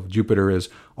amazing. Jupiter is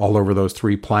all over those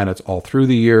 3 planets all through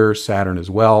the year, Saturn as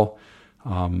well.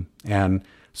 And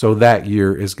so that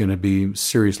year is going to be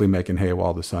seriously making hay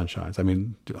while the sun shines. Let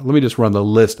me just run the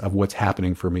list of what's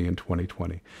happening for me in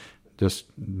 2020. Just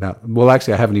now,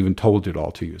 actually, I haven't even told it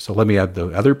all to you. So let me add the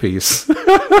other piece.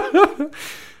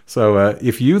 So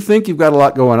if you think you've got a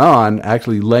lot going on,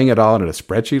 actually laying it all in a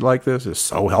spreadsheet like this is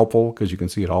so helpful because you can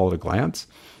see it all at a glance.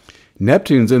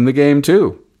 Neptune's in the game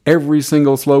too. Every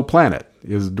single slow planet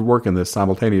is working this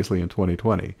simultaneously in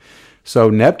 2020. So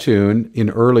Neptune in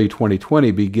early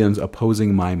 2020 begins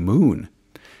opposing my moon.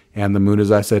 And the moon,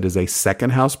 as I said, is a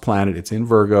second house planet. It's in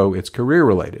Virgo. It's career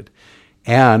related.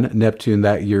 And Neptune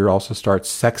that year also starts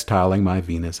sextiling my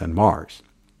Venus and Mars.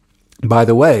 By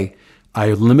the way,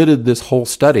 I limited this whole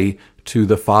study to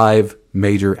the 5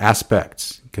 major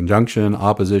aspects: conjunction,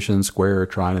 opposition, square,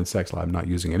 trine, and sextile. I'm not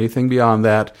using anything beyond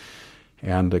that.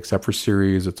 And except for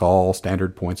Ceres, it's all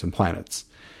standard points and planets.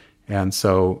 And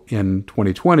so in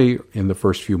 2020, in the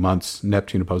first few months,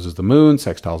 Neptune opposes the moon,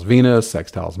 sextiles Venus,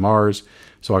 sextiles Mars.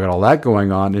 So I got all that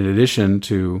going on in addition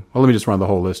to, let me just run the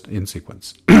whole list in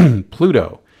sequence.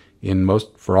 Pluto,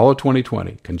 for all of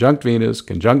 2020, conjunct Venus,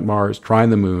 conjunct Mars,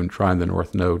 trine the moon, trine the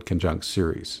north node, conjunct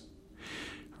Ceres.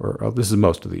 This is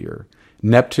most of the year.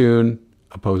 Neptune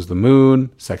opposed the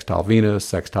moon, sextile Venus,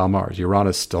 sextile Mars.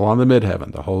 Uranus still on the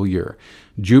midheaven the whole year.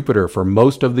 Jupiter for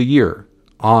most of the year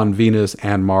on Venus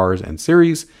and Mars and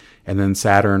Ceres, and then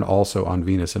Saturn also on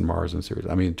Venus and Mars and Ceres.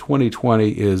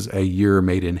 2020 is a year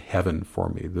made in heaven for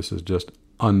me. This is just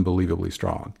unbelievably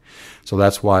strong. So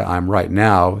that's why I'm right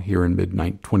now, here in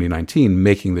mid-2019,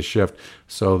 making the shift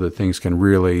so that things can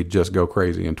really just go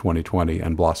crazy in 2020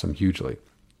 and blossom hugely.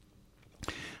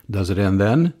 Does it end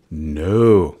then?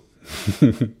 No.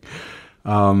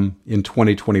 In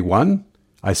 2021,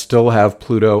 I still have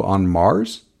Pluto on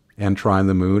Mars and trine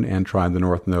the moon and trine the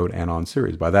north node and on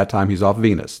Ceres. By that time, he's off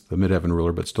Venus, the midheaven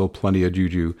ruler, but still plenty of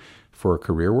juju for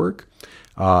career work.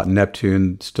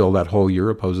 Neptune still that whole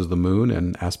year opposes the moon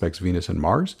and aspects Venus and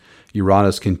Mars.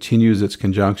 Uranus continues its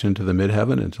conjunction to the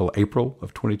midheaven until April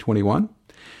of 2021.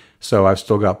 So I've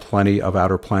still got plenty of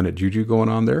outer planet juju going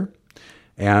on there.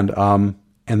 And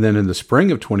then in the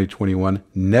spring of 2021,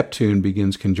 Neptune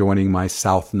begins conjoining my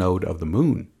south node of the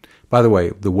moon. By the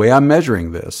way I'm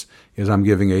measuring this is I'm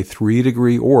giving a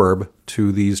 3-degree orb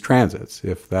to these transits.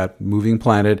 If that moving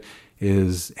planet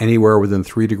is anywhere within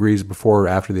 3 degrees before or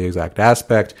after the exact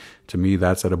aspect, to me,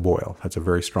 that's at a boil. That's a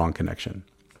very strong connection.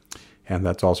 And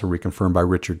that's also reconfirmed by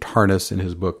Richard Tarnas in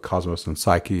his book, Cosmos and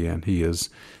Psyche, and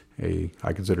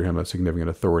I consider him a significant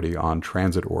authority on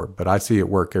transit orb, but I see it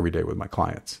work every day with my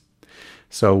clients.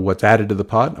 So what's added to the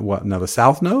pot? Now the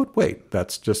south node? Wait,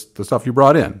 that's just the stuff you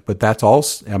brought in. But that's all,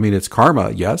 it's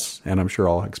karma, yes, and I'm sure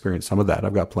I'll experience some of that.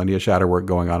 I've got plenty of shadow work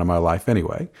going on in my life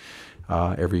anyway.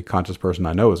 Every conscious person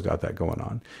I know has got that going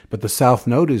on. But the south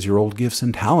node is your old gifts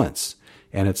and talents.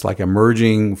 And it's like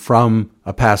emerging from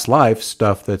a past life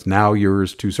stuff that's now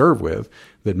yours to serve with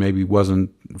that maybe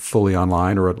wasn't fully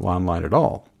online or online at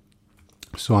all.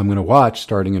 So I'm going to watch,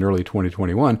 starting in early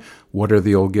 2021, what are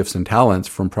the old gifts and talents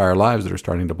from prior lives that are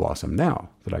starting to blossom now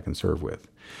that I can serve with.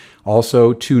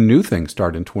 Also, 2 new things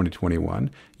start in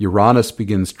 2021. Uranus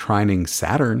begins trining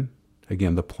Saturn,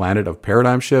 again, the planet of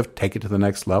paradigm shift, take it to the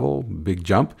next level, big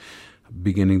jump,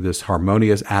 beginning this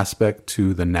harmonious aspect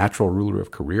to the natural ruler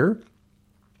of career.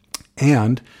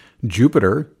 And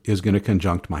Jupiter is going to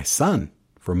conjunct my sun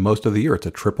for most of the year. It's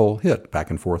a triple hit, back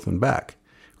and forth and back,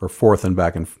 or forth and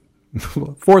back and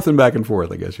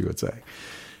forth, I guess you would say.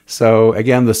 So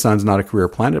again, the sun's not a career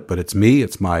planet, but it's me.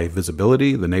 It's my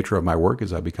visibility. The nature of my work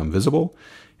is I become visible.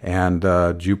 And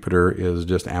Jupiter is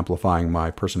just amplifying my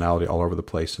personality all over the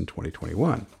place in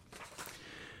 2021.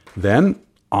 Then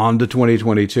on to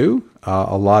 2022.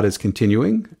 A lot is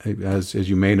continuing. As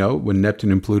you may know, when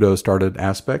Neptune and Pluto started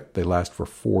aspect, they last for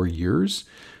 4 years.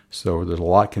 So there's a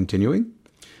lot continuing.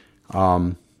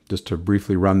 Just to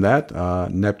briefly run that,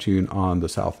 Neptune on the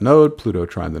south node, Pluto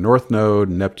trine the north node,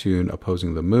 Neptune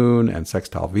opposing the moon and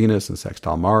sextile Venus and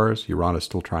sextile Mars, Uranus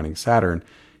still trining Saturn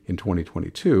in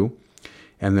 2022.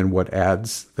 And then what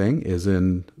adds thing is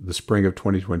in the spring of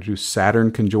 2022,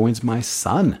 Saturn conjoins my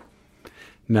sun.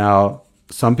 Now,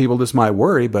 some people this might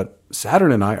worry, but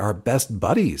Saturn and I are best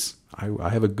buddies. I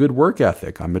have a good work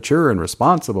ethic. I'm mature and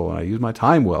responsible, and I use my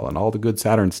time well and all the good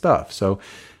Saturn stuff. So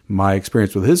my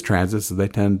experience with his transits is they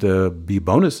tend to be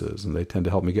bonuses and they tend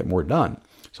to help me get more done.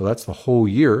 So that's the whole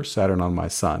year, Saturn on my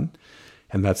sun,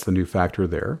 and that's the new factor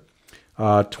there.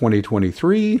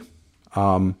 2023,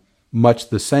 much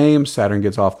the same. Saturn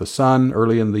gets off the sun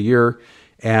early in the year,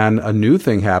 and a new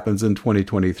thing happens in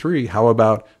 2023. How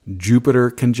about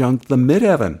Jupiter conjunct the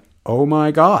midheaven? Oh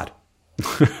my God.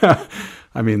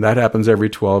 I mean, that happens every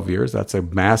 12 years. That's a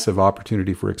massive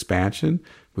opportunity for expansion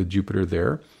with Jupiter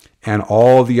there. And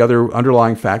all the other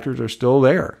underlying factors are still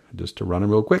there. Just to run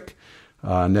them real quick.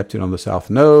 Neptune on the south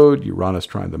node, Uranus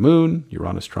trine the moon,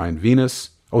 Uranus trine Venus.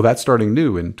 Oh, that's starting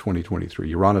new in 2023.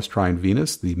 Uranus trine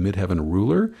Venus, the midheaven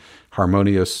ruler,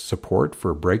 harmonious support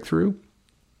for breakthrough.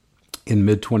 In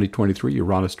mid-2023,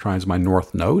 Uranus trines my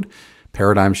north node,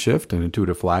 paradigm shift and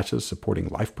intuitive flashes supporting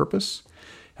life purpose.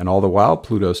 And all the while,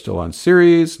 Pluto's still on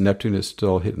Ceres, Neptune is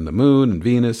still hitting the moon and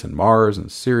Venus and Mars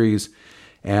and Ceres.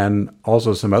 And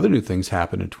also some other new things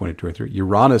happen in 2023.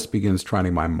 Uranus begins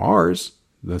trining my Mars,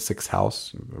 the sixth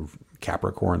house,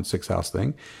 Capricorn sixth house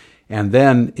thing. And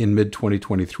then in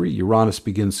mid-2023, Uranus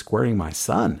begins squaring my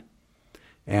sun.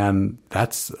 And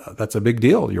that's a big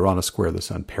deal, Uranus square the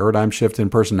sun. Paradigm shift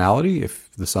in personality. If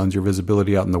the sun's your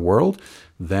visibility out in the world,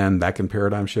 then that can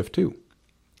paradigm shift too.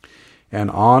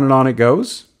 And on it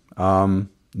goes. I'm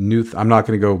not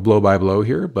going to go blow by blow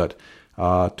here, but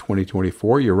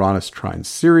 2024, Uranus trine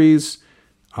Ceres.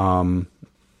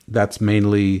 That's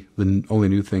mainly the only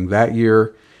new thing that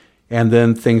year. And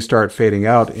then things start fading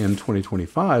out in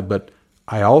 2025. But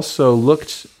I also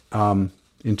looked in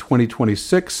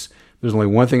 2026. There's only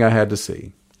one thing I had to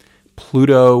see.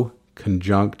 Pluto square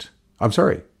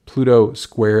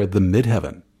the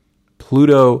midheaven.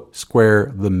 Pluto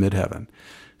square the midheaven.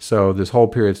 So this whole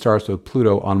period starts with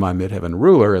Pluto on my midheaven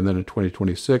ruler, and then in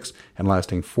 2026 and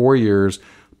lasting 4 years,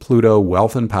 Pluto,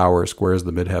 wealth and power, squares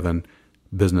the midheaven,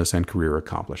 business and career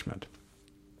accomplishment.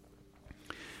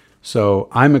 So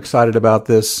I'm excited about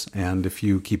this, and if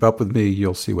you keep up with me,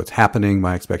 you'll see what's happening.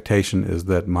 My expectation is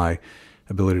that my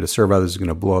ability to serve others is going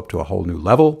to blow up to a whole new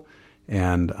level,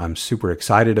 and I'm super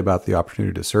excited about the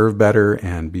opportunity to serve better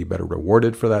and be better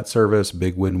rewarded for that service.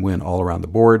 Big win-win all around the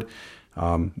board.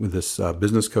 With this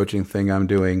business coaching thing I'm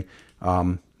doing,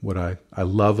 what I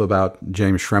love about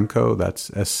James Schramko, that's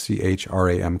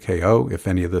SCHRAMKO. If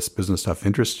any of this business stuff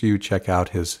interests you, check out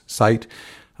his site,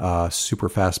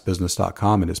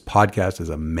 superfastbusiness.com, and his podcast is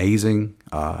amazing.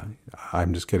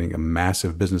 I'm just getting a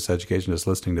massive business education just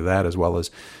listening to that, as well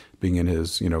as being in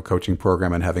his coaching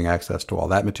program and having access to all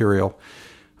that material.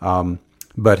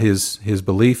 But his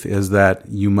belief is that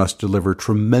you must deliver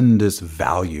tremendous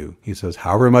value. He says,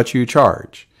 however much you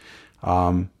charge,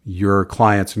 your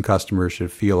clients and customers should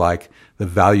feel like the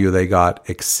value they got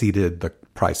exceeded the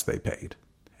price they paid.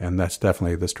 And that's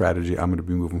definitely the strategy I'm going to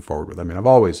be moving forward with. I mean, I've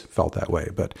always felt that way,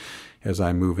 but as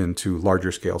I move into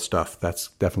larger scale stuff, that's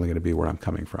definitely going to be where I'm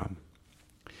coming from.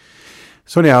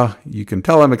 So anyhow, you can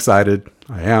tell I'm excited.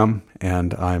 I am,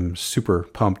 and I'm super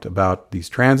pumped about these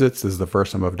transits. This is the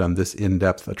first time I've done this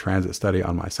in-depth a transit study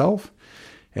on myself.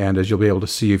 And as you'll be able to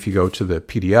see if you go to the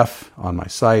PDF on my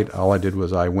site, all I did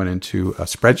was I went into a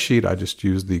spreadsheet. I just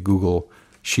used the Google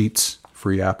Sheets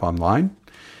free app online.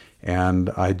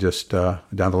 And I just, down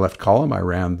the left column, I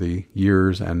ran the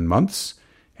years and months.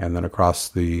 And then across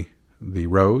the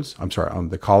rows, on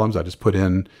the columns, I just put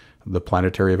in the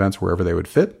planetary events wherever they would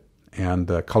fit.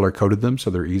 And color-coded them so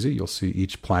they're easy. You'll see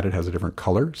each planet has a different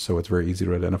color, so it's very easy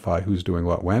to identify who's doing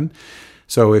what when.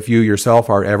 So if you yourself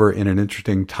are ever in an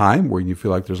interesting time where you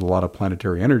feel like there's a lot of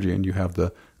planetary energy and you have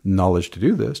the knowledge to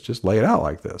do this, just lay it out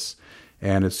like this.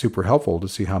 And it's super helpful to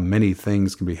see how many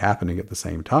things can be happening at the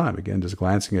same time. Again, just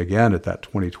glancing again at that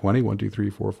 2020, 1, 2, 3,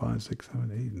 4, 5, 6,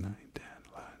 7, 8, 9, 10,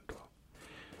 11, 12.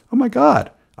 Oh my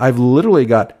God, I've literally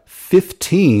got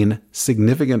 15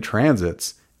 significant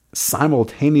transits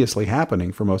simultaneously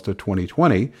happening for most of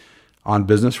 2020 on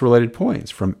business-related points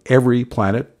from every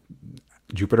planet,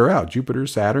 Jupiter out. Jupiter,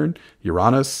 Saturn,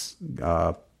 Uranus,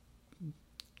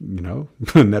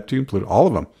 Neptune, Pluto, all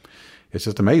of them. It's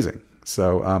just amazing.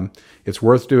 So it's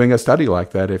worth doing a study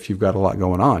like that if you've got a lot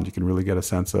going on. You can really get a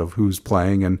sense of who's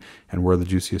playing and where the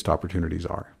juiciest opportunities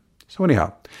are. So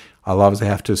anyhow, I'll obviously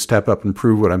have to step up and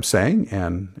prove what I'm saying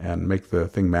and make the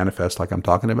thing manifest like I'm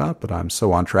talking about, but I'm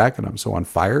so on track and I'm so on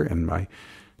fire and my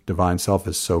divine self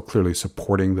is so clearly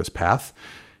supporting this path,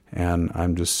 and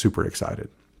I'm just super excited.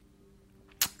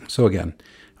 So again,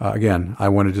 I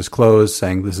want to just close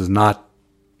saying this is not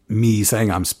me saying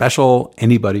I'm special.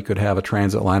 Anybody could have a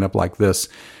transit lineup like this.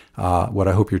 What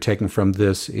I hope you're taking from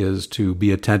this is to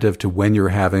be attentive to when you're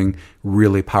having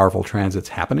really powerful transits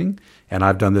happening. And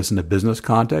I've done this in a business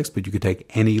context, but you could take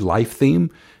any life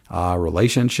theme,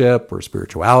 relationship or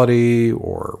spirituality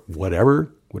or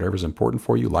whatever's important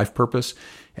for you, life purpose,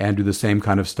 and do the same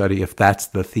kind of study if that's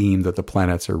the theme that the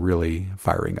planets are really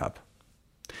firing up.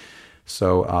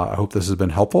 So I hope this has been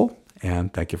helpful,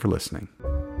 and thank you for listening.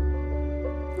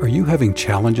 Are you having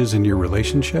challenges in your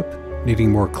relationship?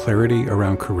 Needing more clarity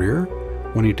around career?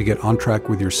 Wanting to get on track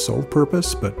with your soul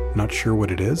purpose, but not sure what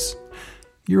it is?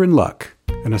 You're in luck.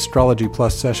 An Astrology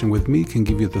Plus session with me can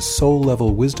give you the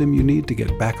soul-level wisdom you need to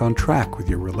get back on track with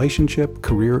your relationship,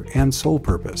 career, and soul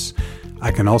purpose.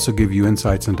 I can also give you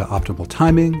insights into optimal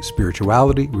timing,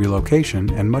 spirituality, relocation,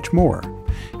 and much more.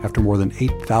 After more than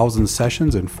 8,000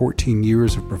 sessions and 14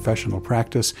 years of professional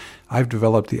practice, I've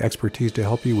developed the expertise to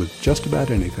help you with just about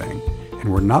anything.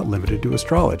 And we're not limited to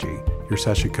astrology. Your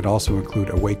session could also include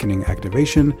awakening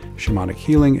activation, shamanic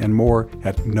healing, and more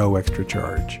at no extra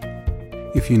charge.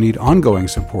 If you need ongoing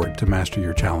support to master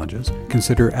your challenges,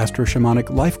 consider Astro-Shamanic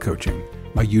Life Coaching.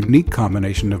 My unique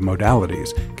combination of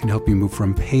modalities can help you move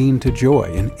from pain to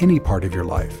joy in any part of your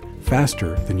life,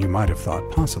 faster than you might have thought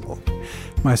possible.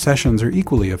 My sessions are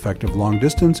equally effective long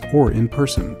distance or in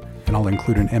person, and I'll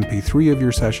include an MP3 of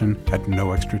your session at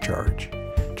no extra charge.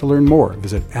 To learn more,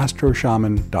 visit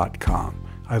astroshaman.com.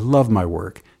 I love my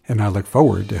work, and I look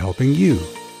forward to helping you.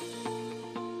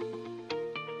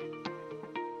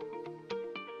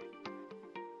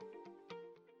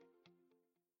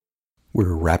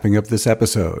 We're wrapping up this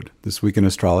episode. This Week in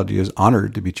Astrology is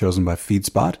honored to be chosen by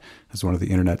FeedSpot as one of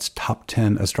the internet's top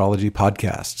 10 astrology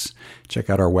podcasts. Check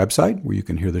out our website where you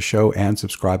can hear the show and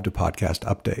subscribe to podcast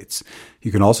updates. You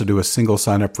can also do a single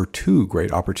sign up for 2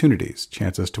 great opportunities,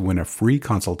 chances to win a free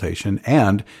consultation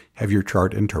and have your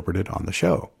chart interpreted on the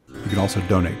show. You can also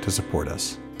donate to support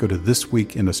us. Go to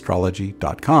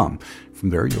thisweekinastrology.com. From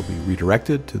there, you'll be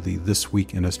redirected to the This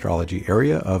Week in Astrology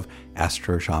area of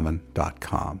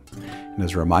astroshaman.com. And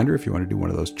as a reminder, if you want to do one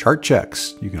of those chart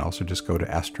checks, you can also just go to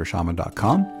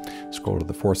astroshaman.com, scroll to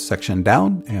the 4th section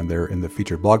down, and there in the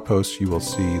featured blog posts, you will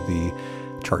see the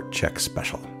chart check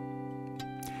special.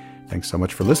 Thanks so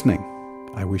much for listening.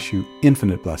 I wish you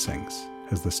infinite blessings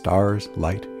as the stars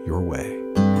light your way.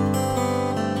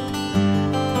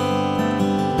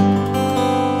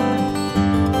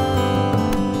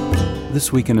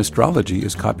 This Week in Astrology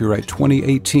is copyright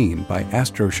 2018 by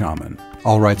Astro Shaman.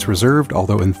 All rights reserved,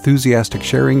 although enthusiastic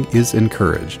sharing is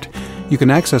encouraged. You can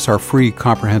access our free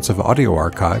comprehensive audio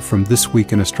archive from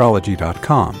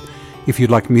thisweekinastrology.com. If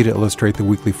you'd like me to illustrate the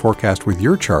weekly forecast with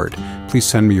your chart, please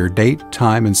send me your date,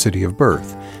 time, and city of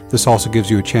birth. This also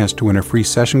gives you a chance to win a free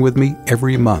session with me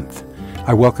every month.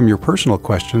 I welcome your personal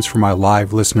questions for my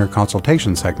live listener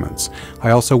consultation segments. I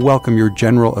also welcome your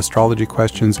general astrology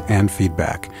questions and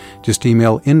feedback. Just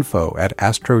email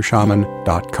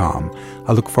info@astroshaman.com.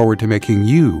 I look forward to making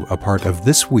you a part of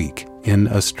This Week in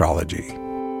Astrology.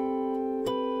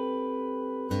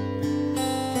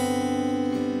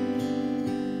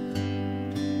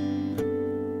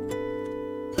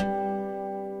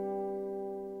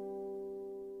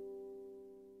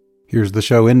 Here's the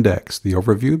show index. The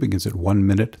overview begins at 1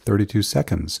 minute 32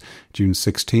 seconds. June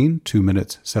 16, 2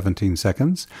 minutes 17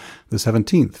 seconds. The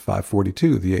 17th,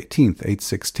 5:42. The 18th,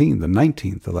 8:16. The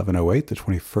 19th, 11:08. The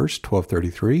 21st,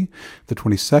 12:33. The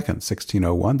 22nd,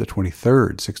 16:01. The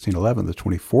 23rd, 16:11. The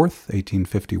 24th,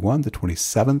 18:51. The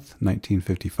 27th,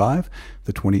 19:55.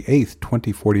 The 28th,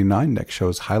 20:49. Next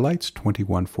show's highlights,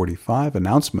 21:45.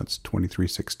 Announcements,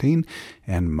 23:16.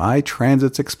 And my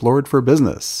transits explored for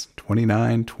business,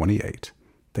 29:28.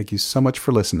 Thank you so much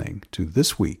for listening to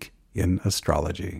This Week in Astrology.